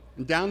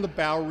 and down the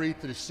Bowery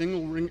to the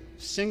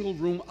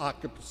single-room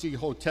occupancy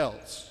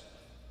hotels,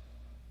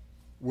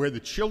 where the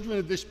children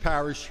of this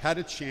parish had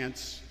a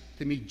chance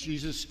to meet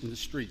Jesus in the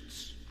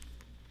streets.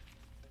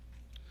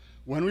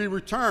 When we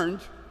returned,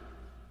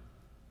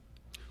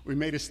 we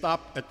made a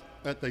stop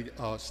at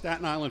the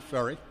Staten Island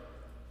ferry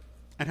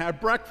and had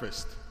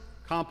breakfast,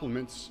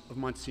 compliments of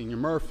Monsignor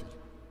Murphy.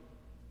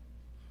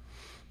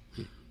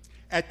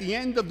 At the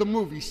end of the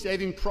movie,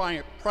 Saving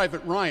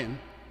Private Ryan,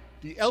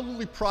 the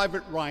elderly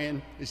Private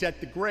Ryan is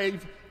at the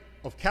grave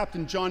of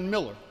Captain John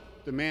Miller,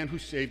 the man who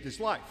saved his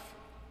life.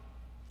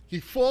 He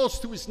falls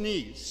to his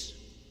knees,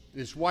 and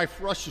his wife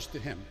rushes to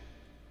him,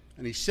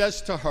 and he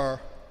says to her,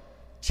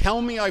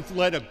 "Tell me I've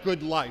led a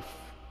good life."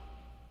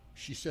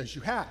 She says,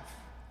 "You have."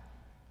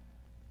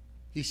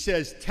 He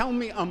says, "Tell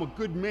me I'm a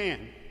good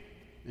man."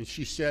 And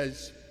she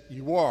says,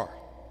 "You are."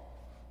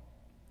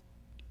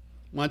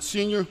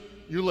 Monsignor,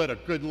 you led a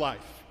good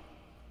life,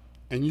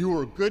 and you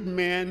were a good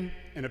man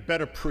and a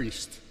better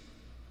priest.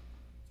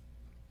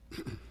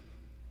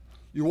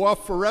 You are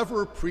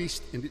forever a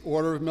priest in the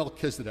order of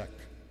Melchizedek.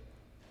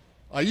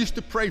 I used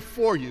to pray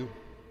for you,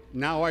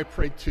 now I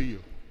pray to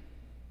you.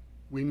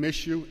 We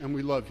miss you and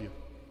we love you.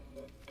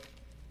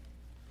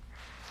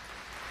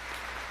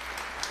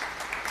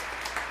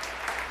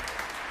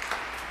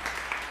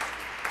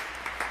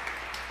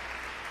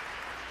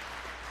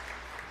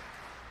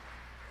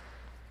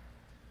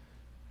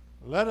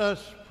 Let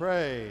us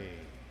pray.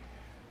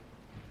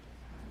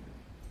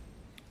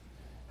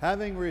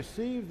 Having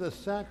received the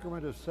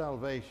sacrament of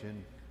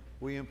salvation,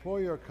 we implore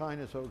your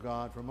kindness, O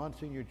God, for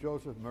Monsignor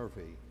Joseph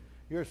Murphy,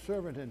 your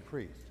servant and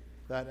priest,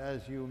 that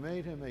as you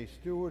made him a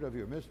steward of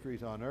your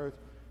mysteries on earth,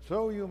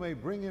 so you may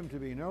bring him to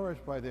be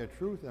nourished by their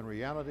truth and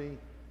reality,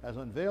 as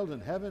unveiled in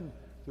heaven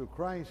through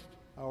Christ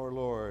our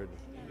Lord.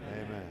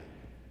 Amen. Amen.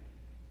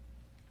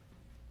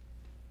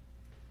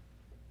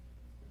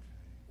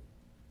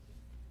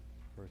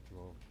 First of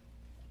all,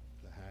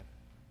 the hat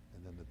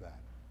and then the bat.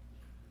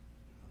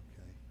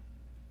 Okay.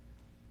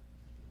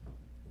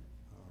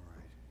 All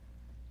right.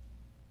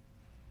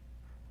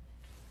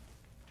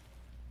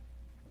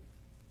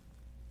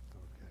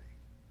 Okay.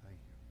 Thank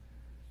you.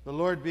 The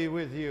Lord be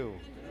with you.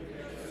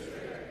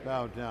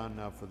 Bow down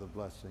now for the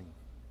blessing.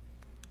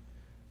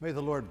 May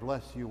the Lord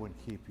bless you and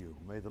keep you.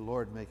 May the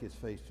Lord make his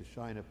face to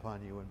shine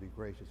upon you and be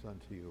gracious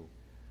unto you.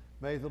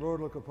 May the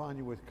Lord look upon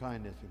you with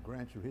kindness and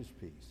grant you his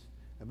peace.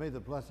 And may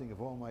the blessing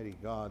of Almighty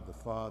God, the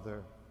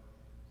Father,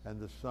 and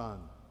the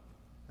Son,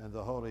 and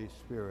the Holy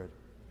Spirit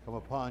come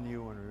upon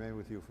you and remain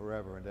with you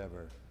forever and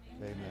ever.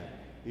 Amen. Amen.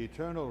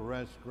 Eternal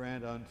rest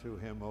grant unto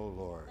him, O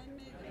Lord. And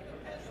may the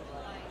perpetual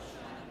light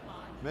shine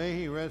upon him. May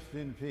he rest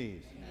in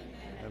peace.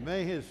 Amen. And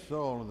may his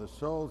soul and the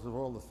souls of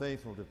all the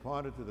faithful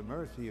departed to the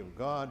mercy of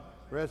God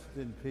rest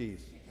in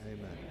peace. Amen.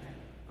 Amen.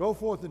 Go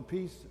forth in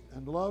peace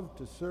and love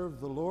to serve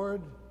the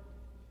Lord.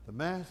 The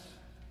Mass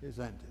is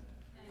ended.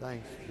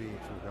 Thanks be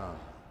to God.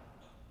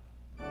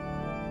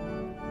 Hallelujah.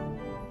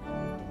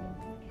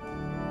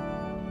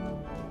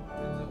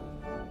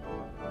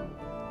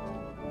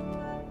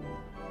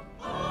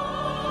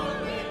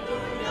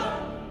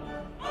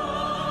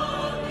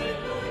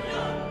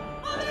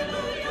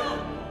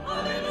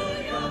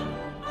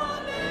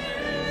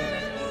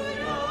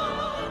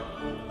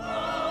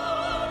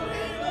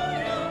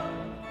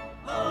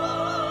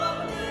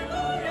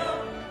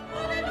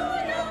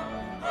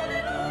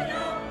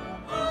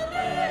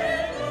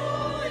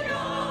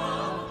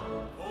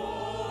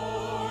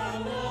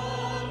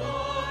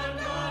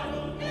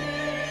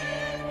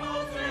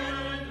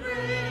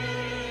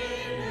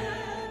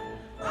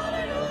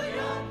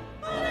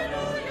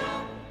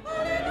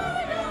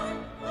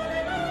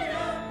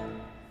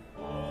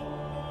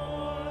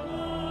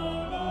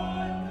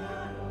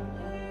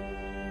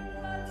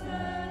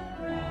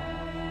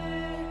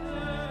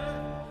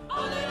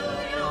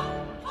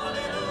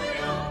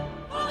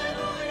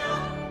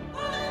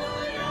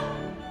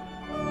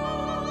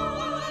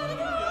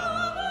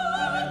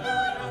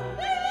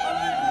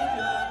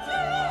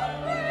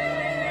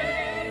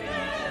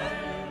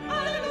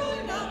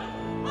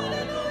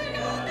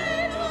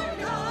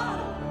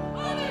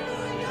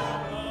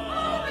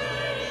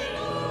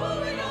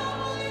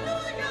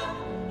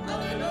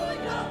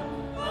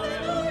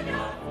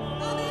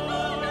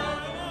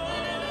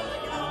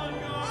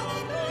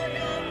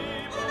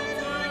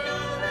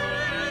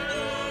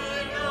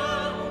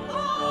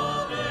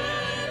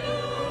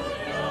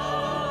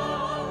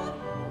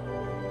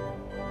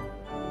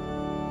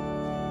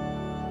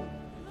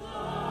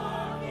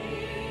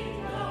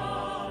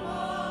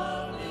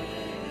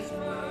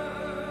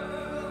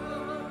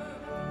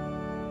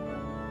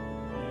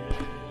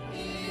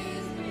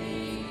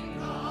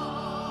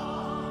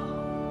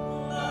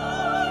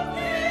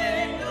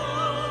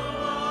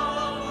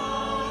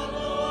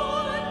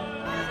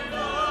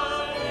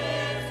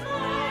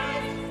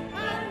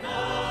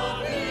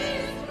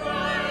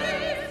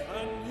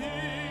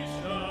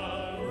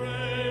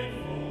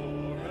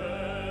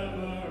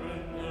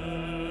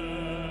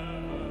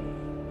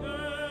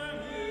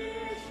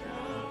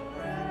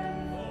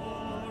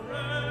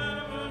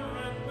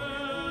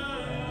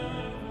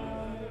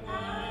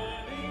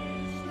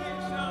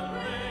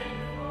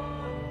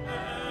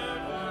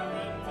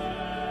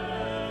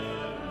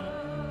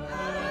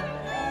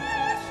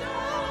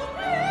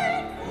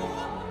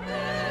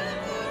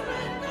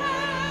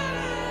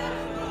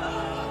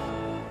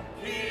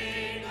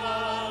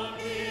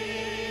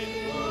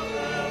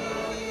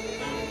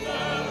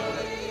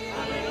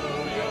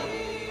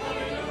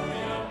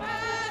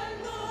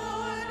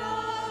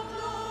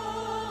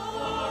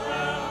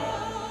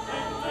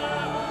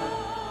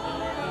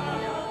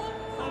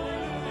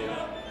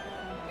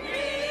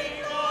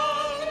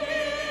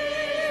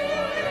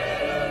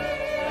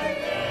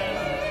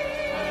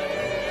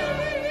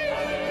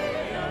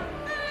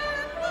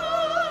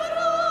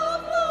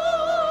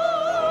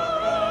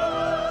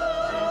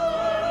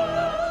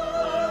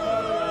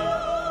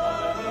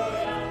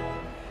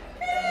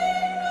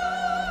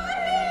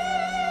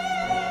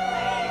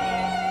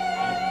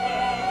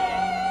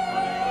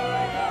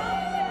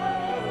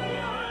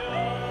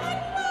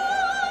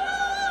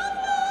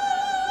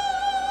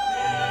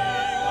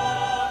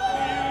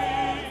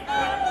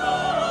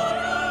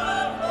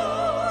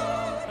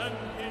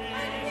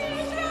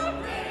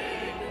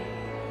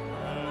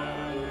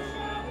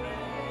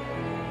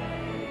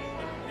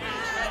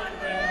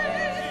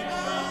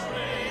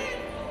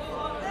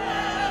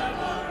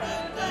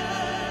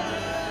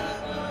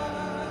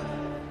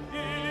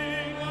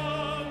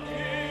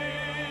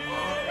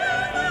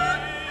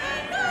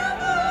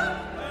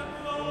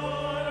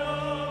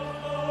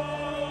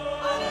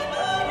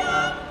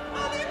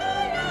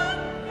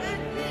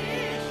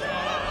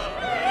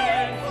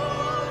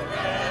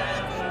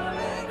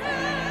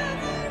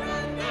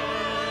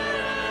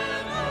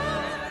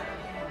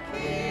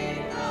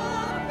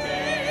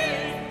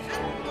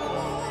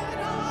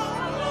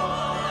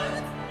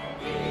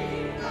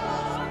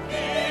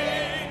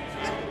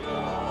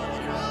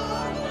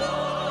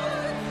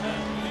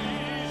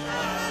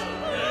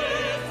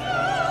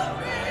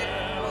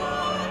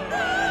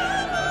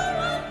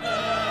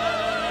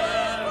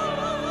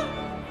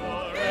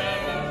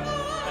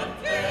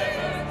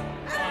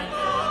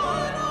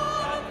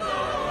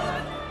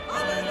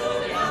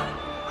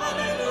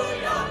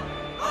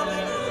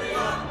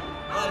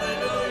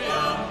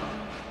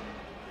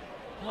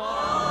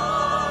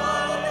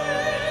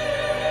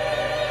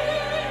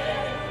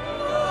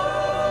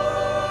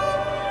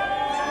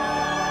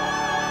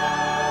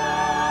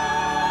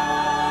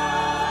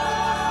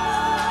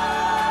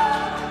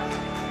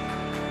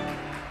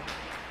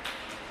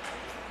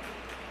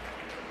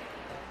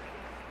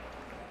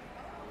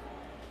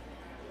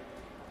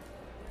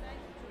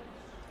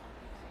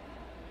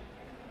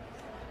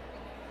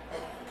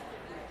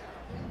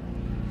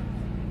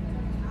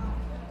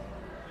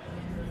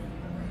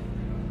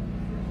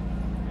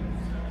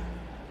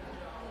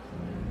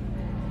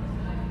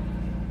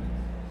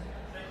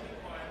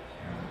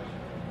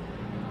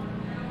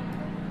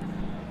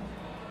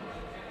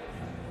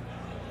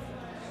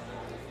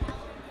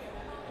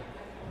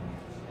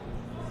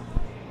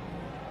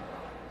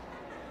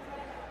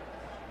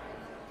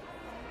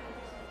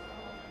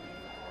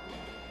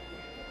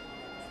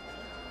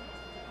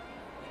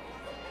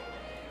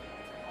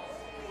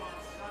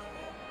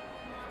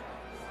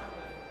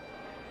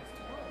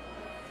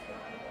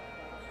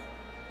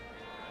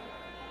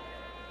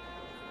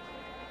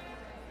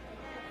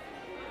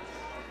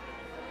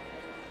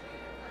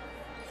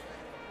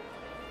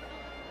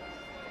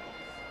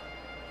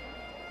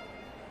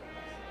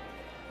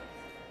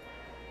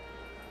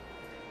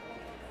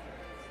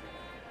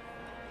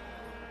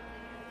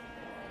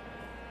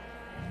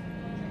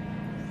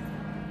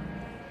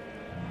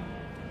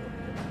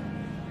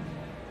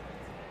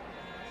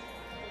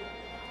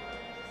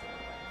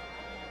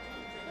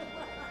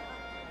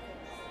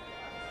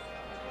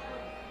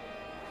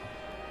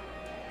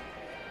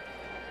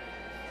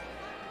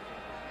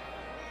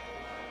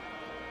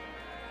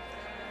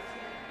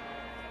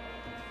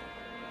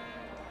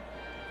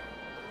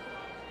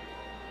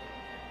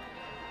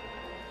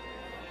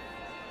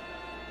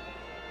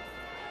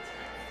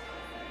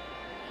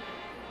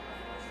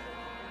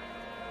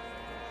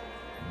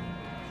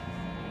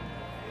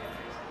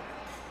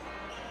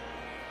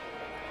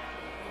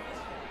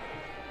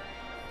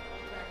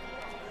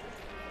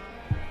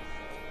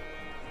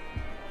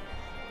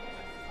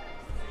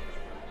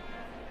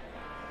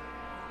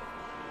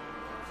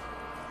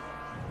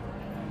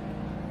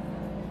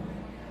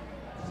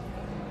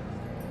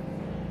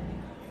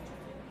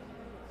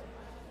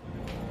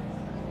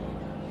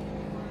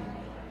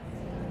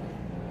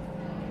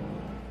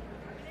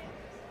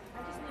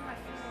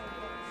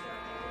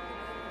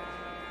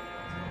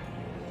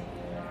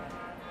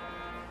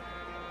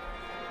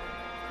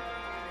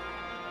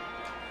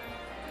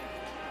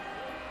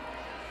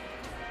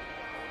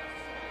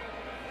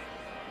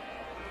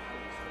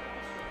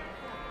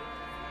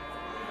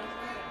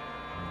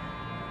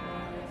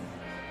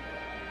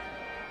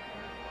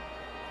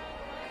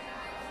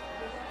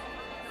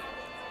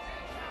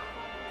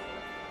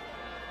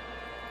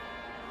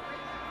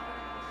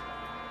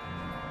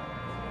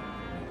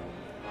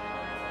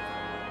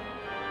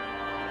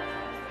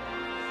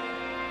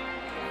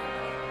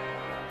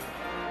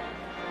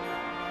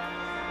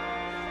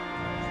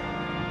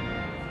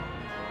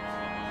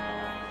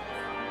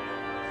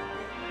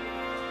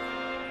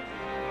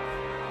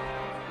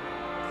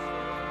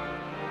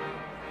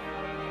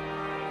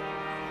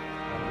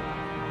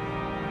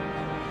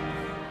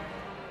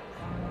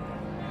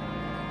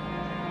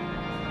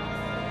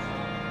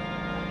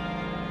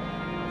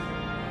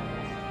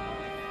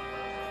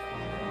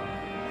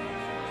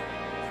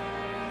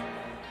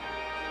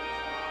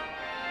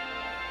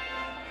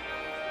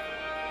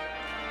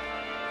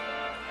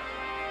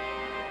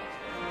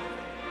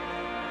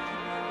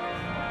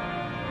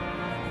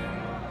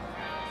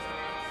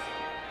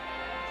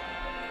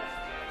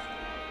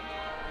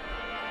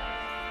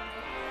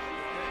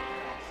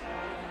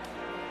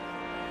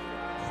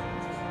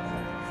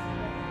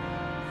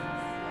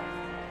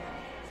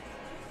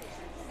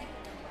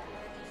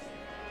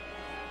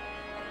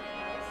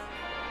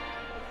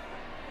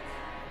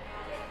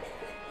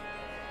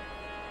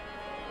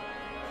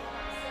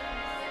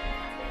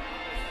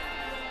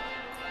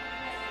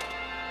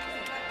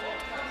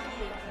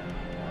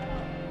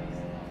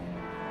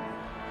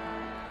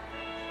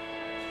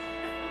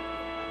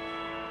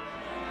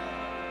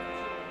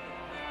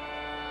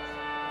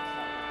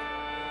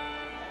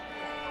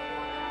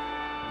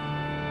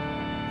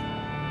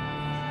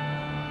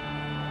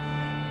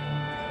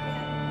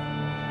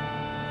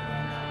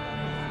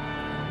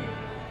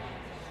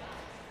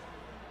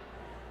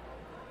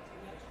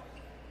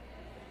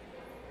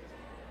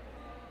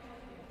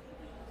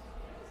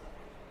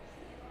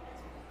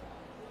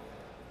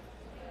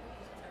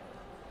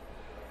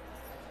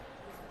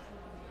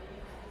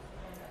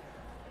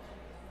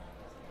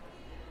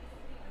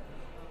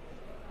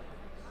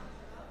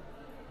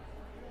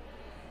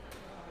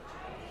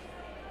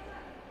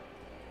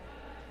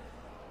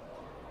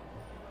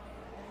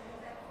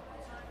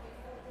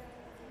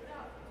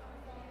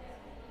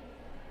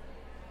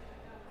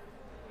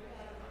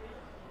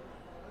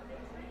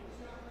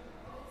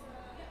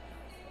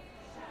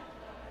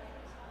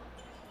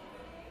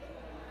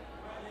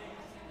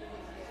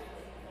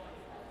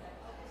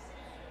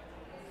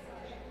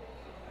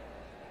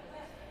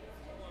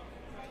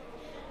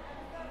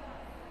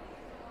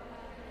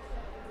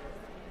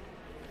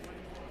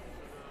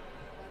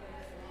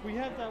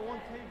 that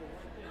one table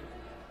right there.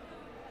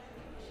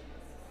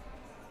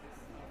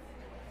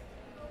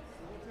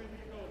 What table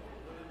you go?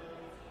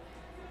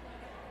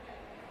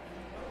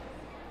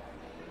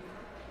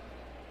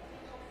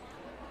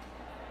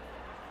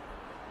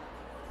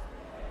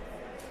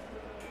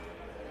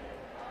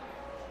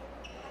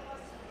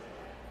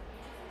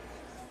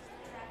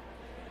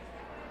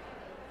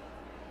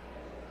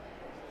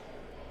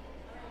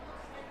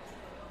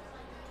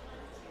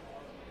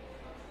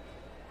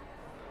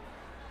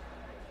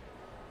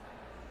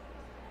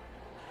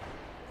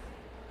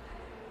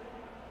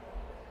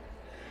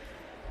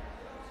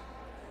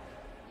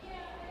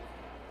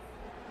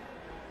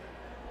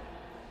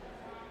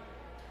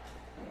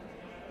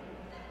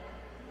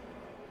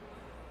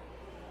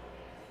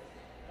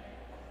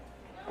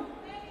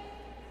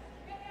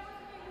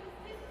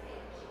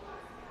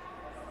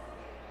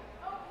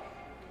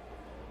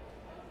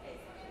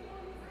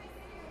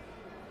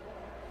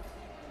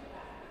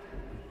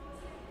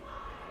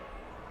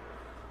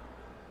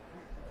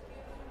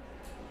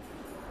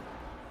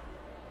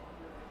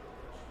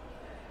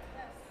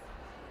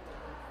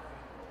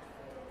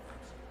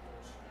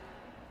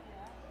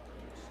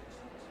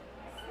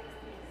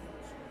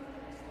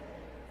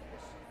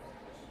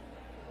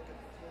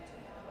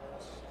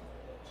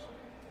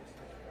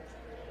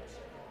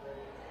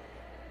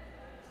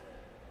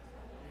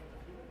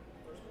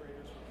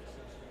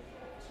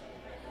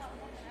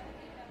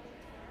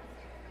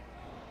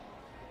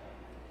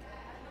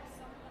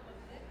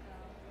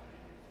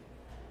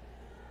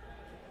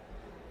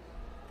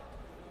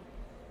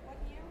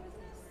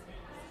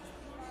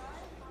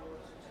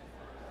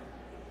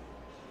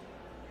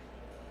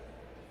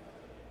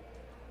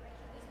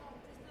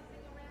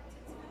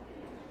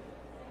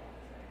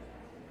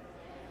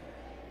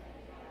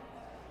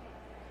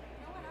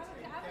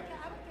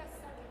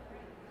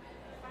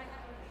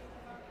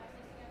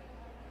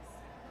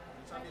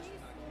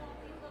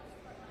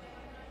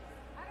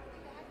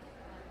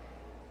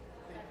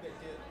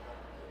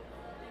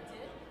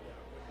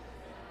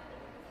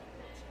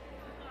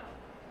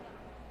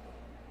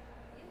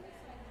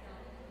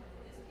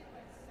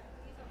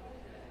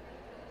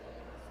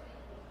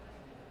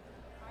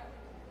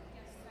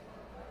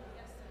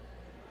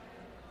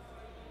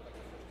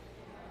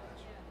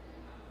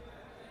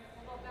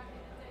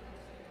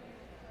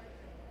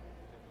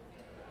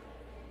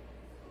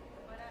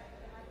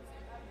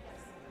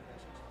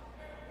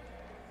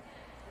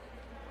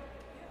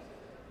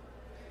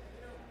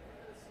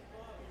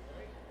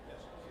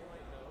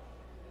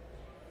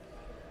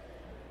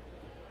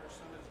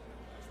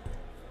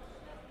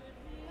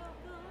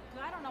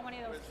 I don't know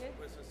any of those kids.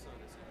 Where's his son?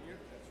 Is he here?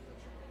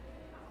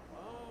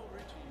 Oh,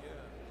 Richie, yeah.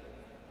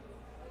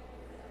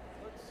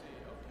 Let's see,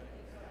 okay.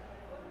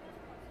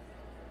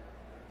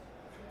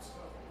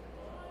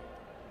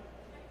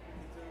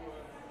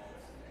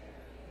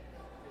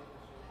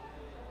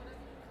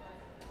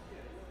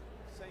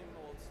 Same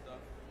old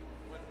stuff.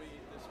 When we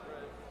eat this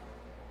bread.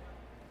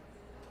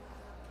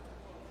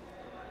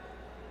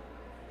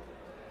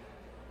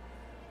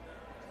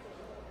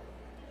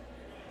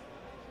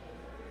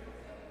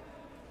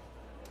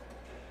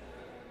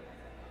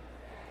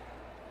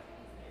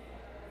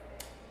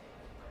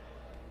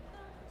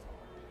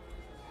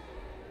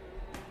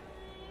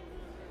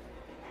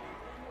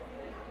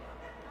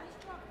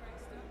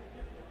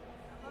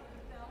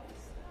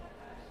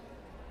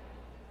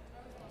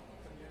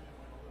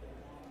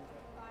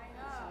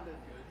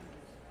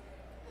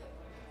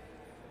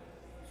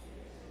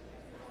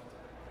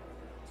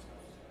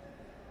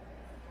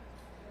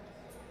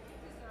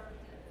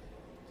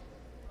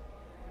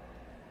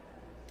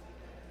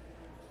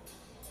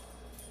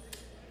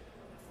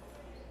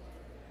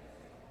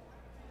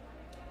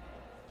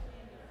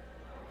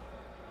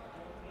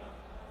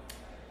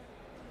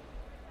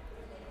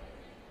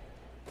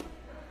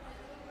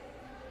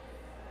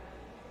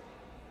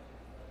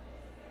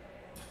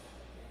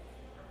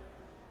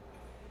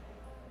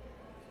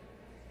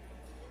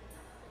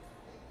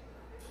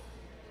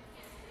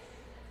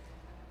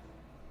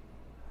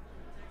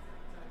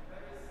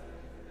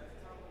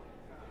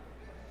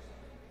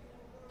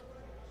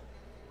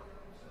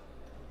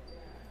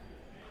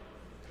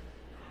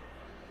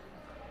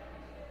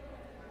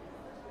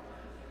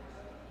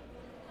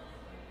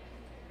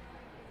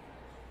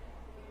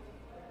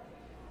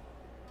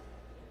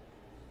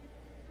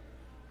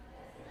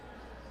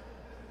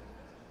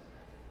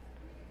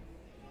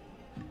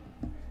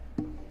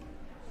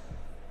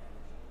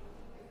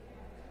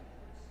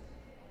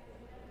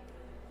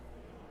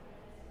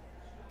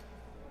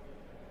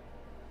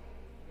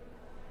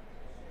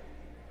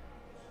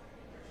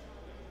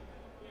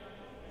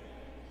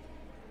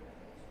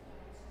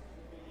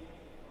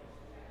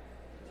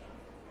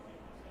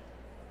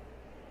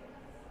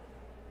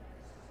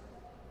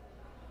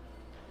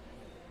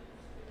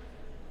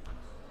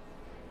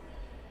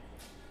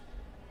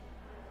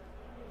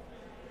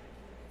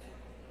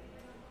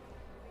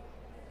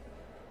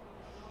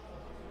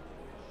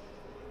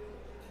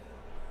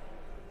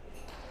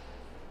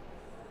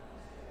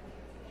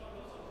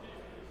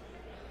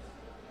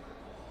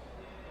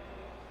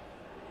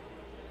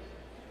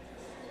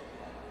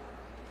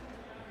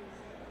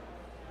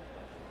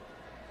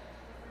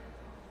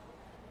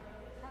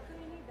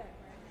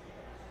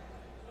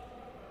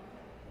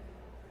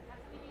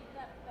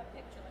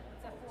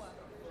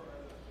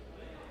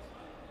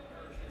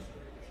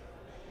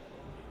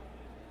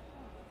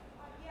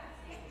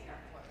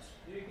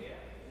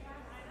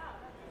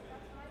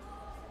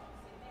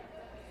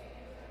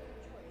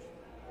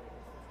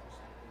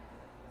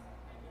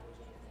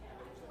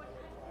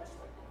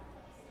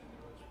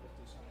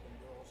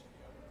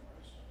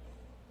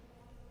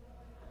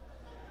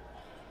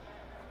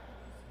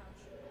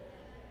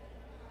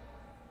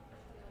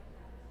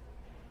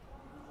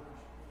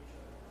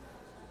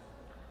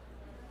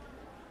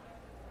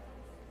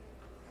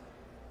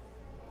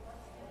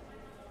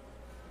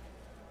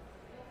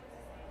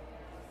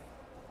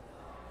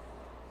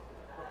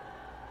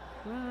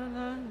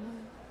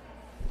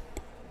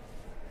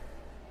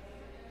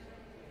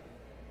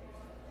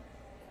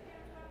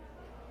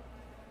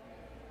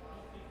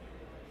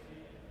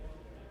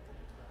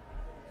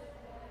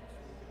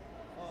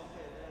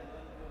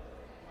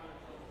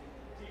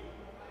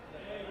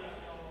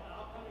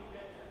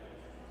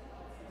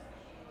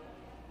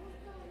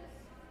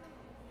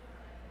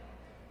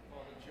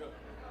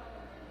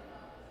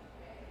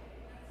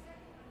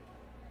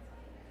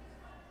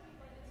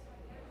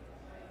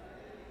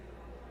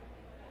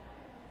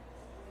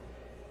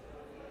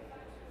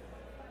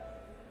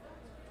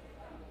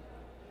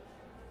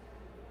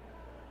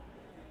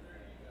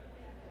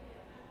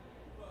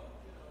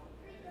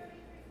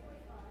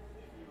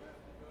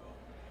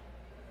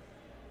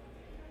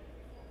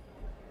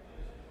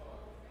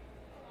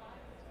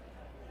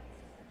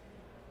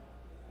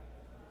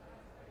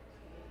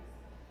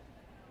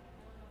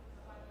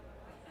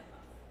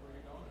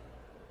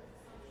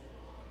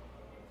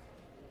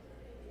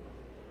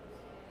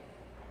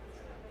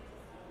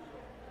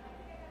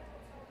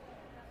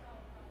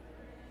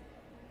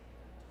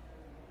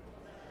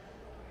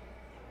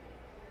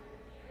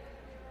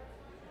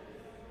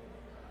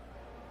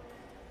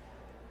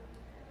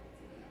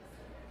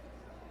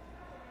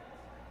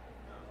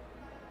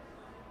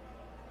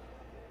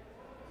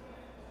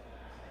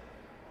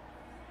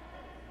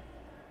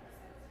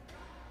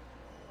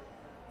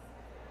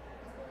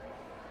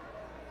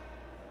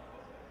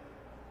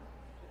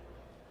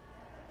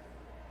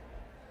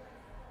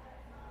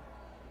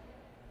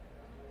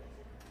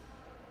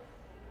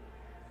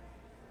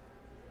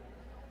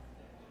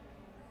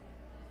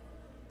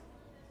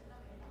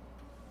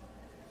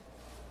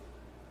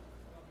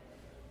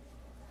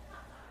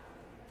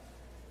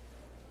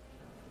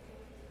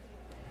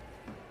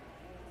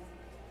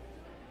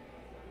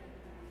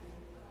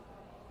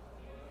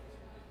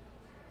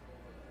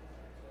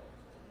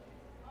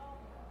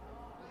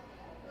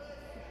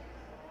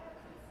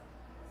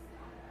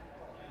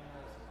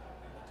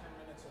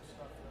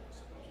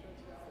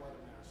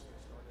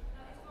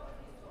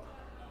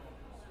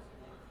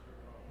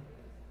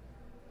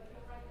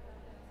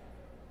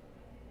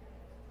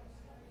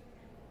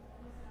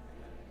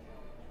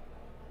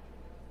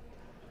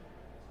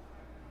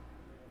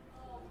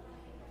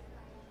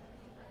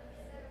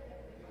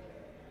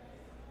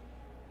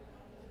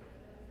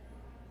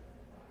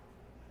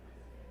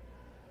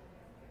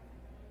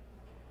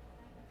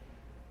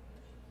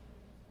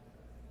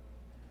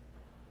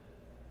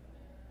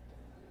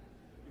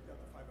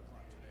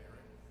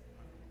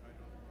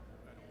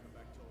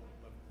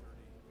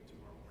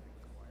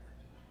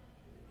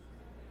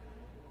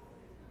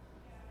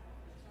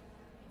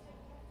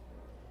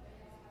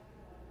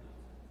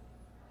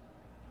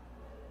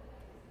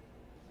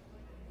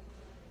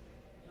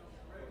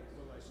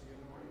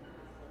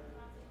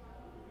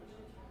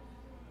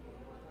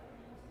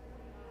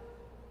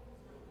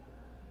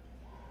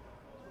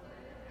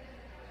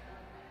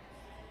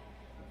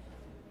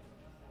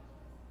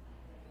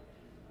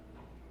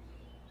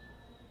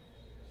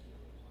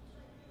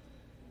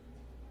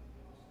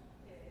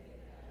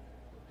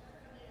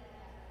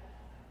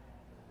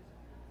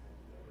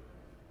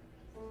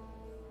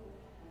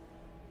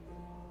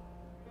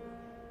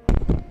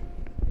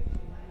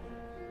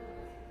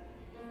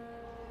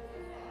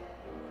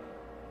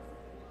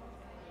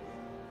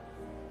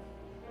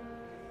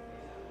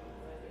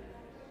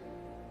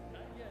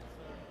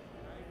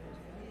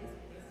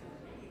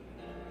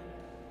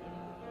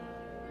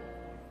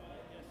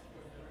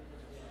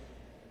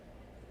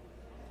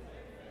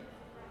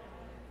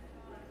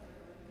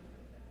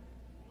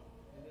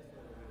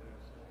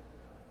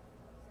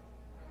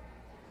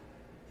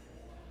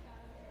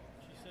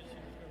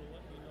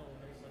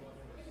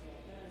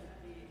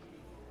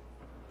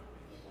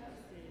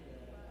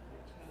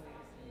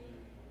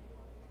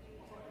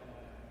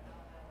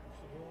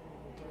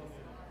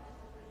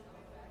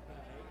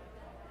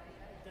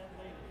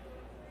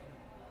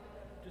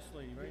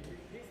 lady right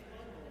here.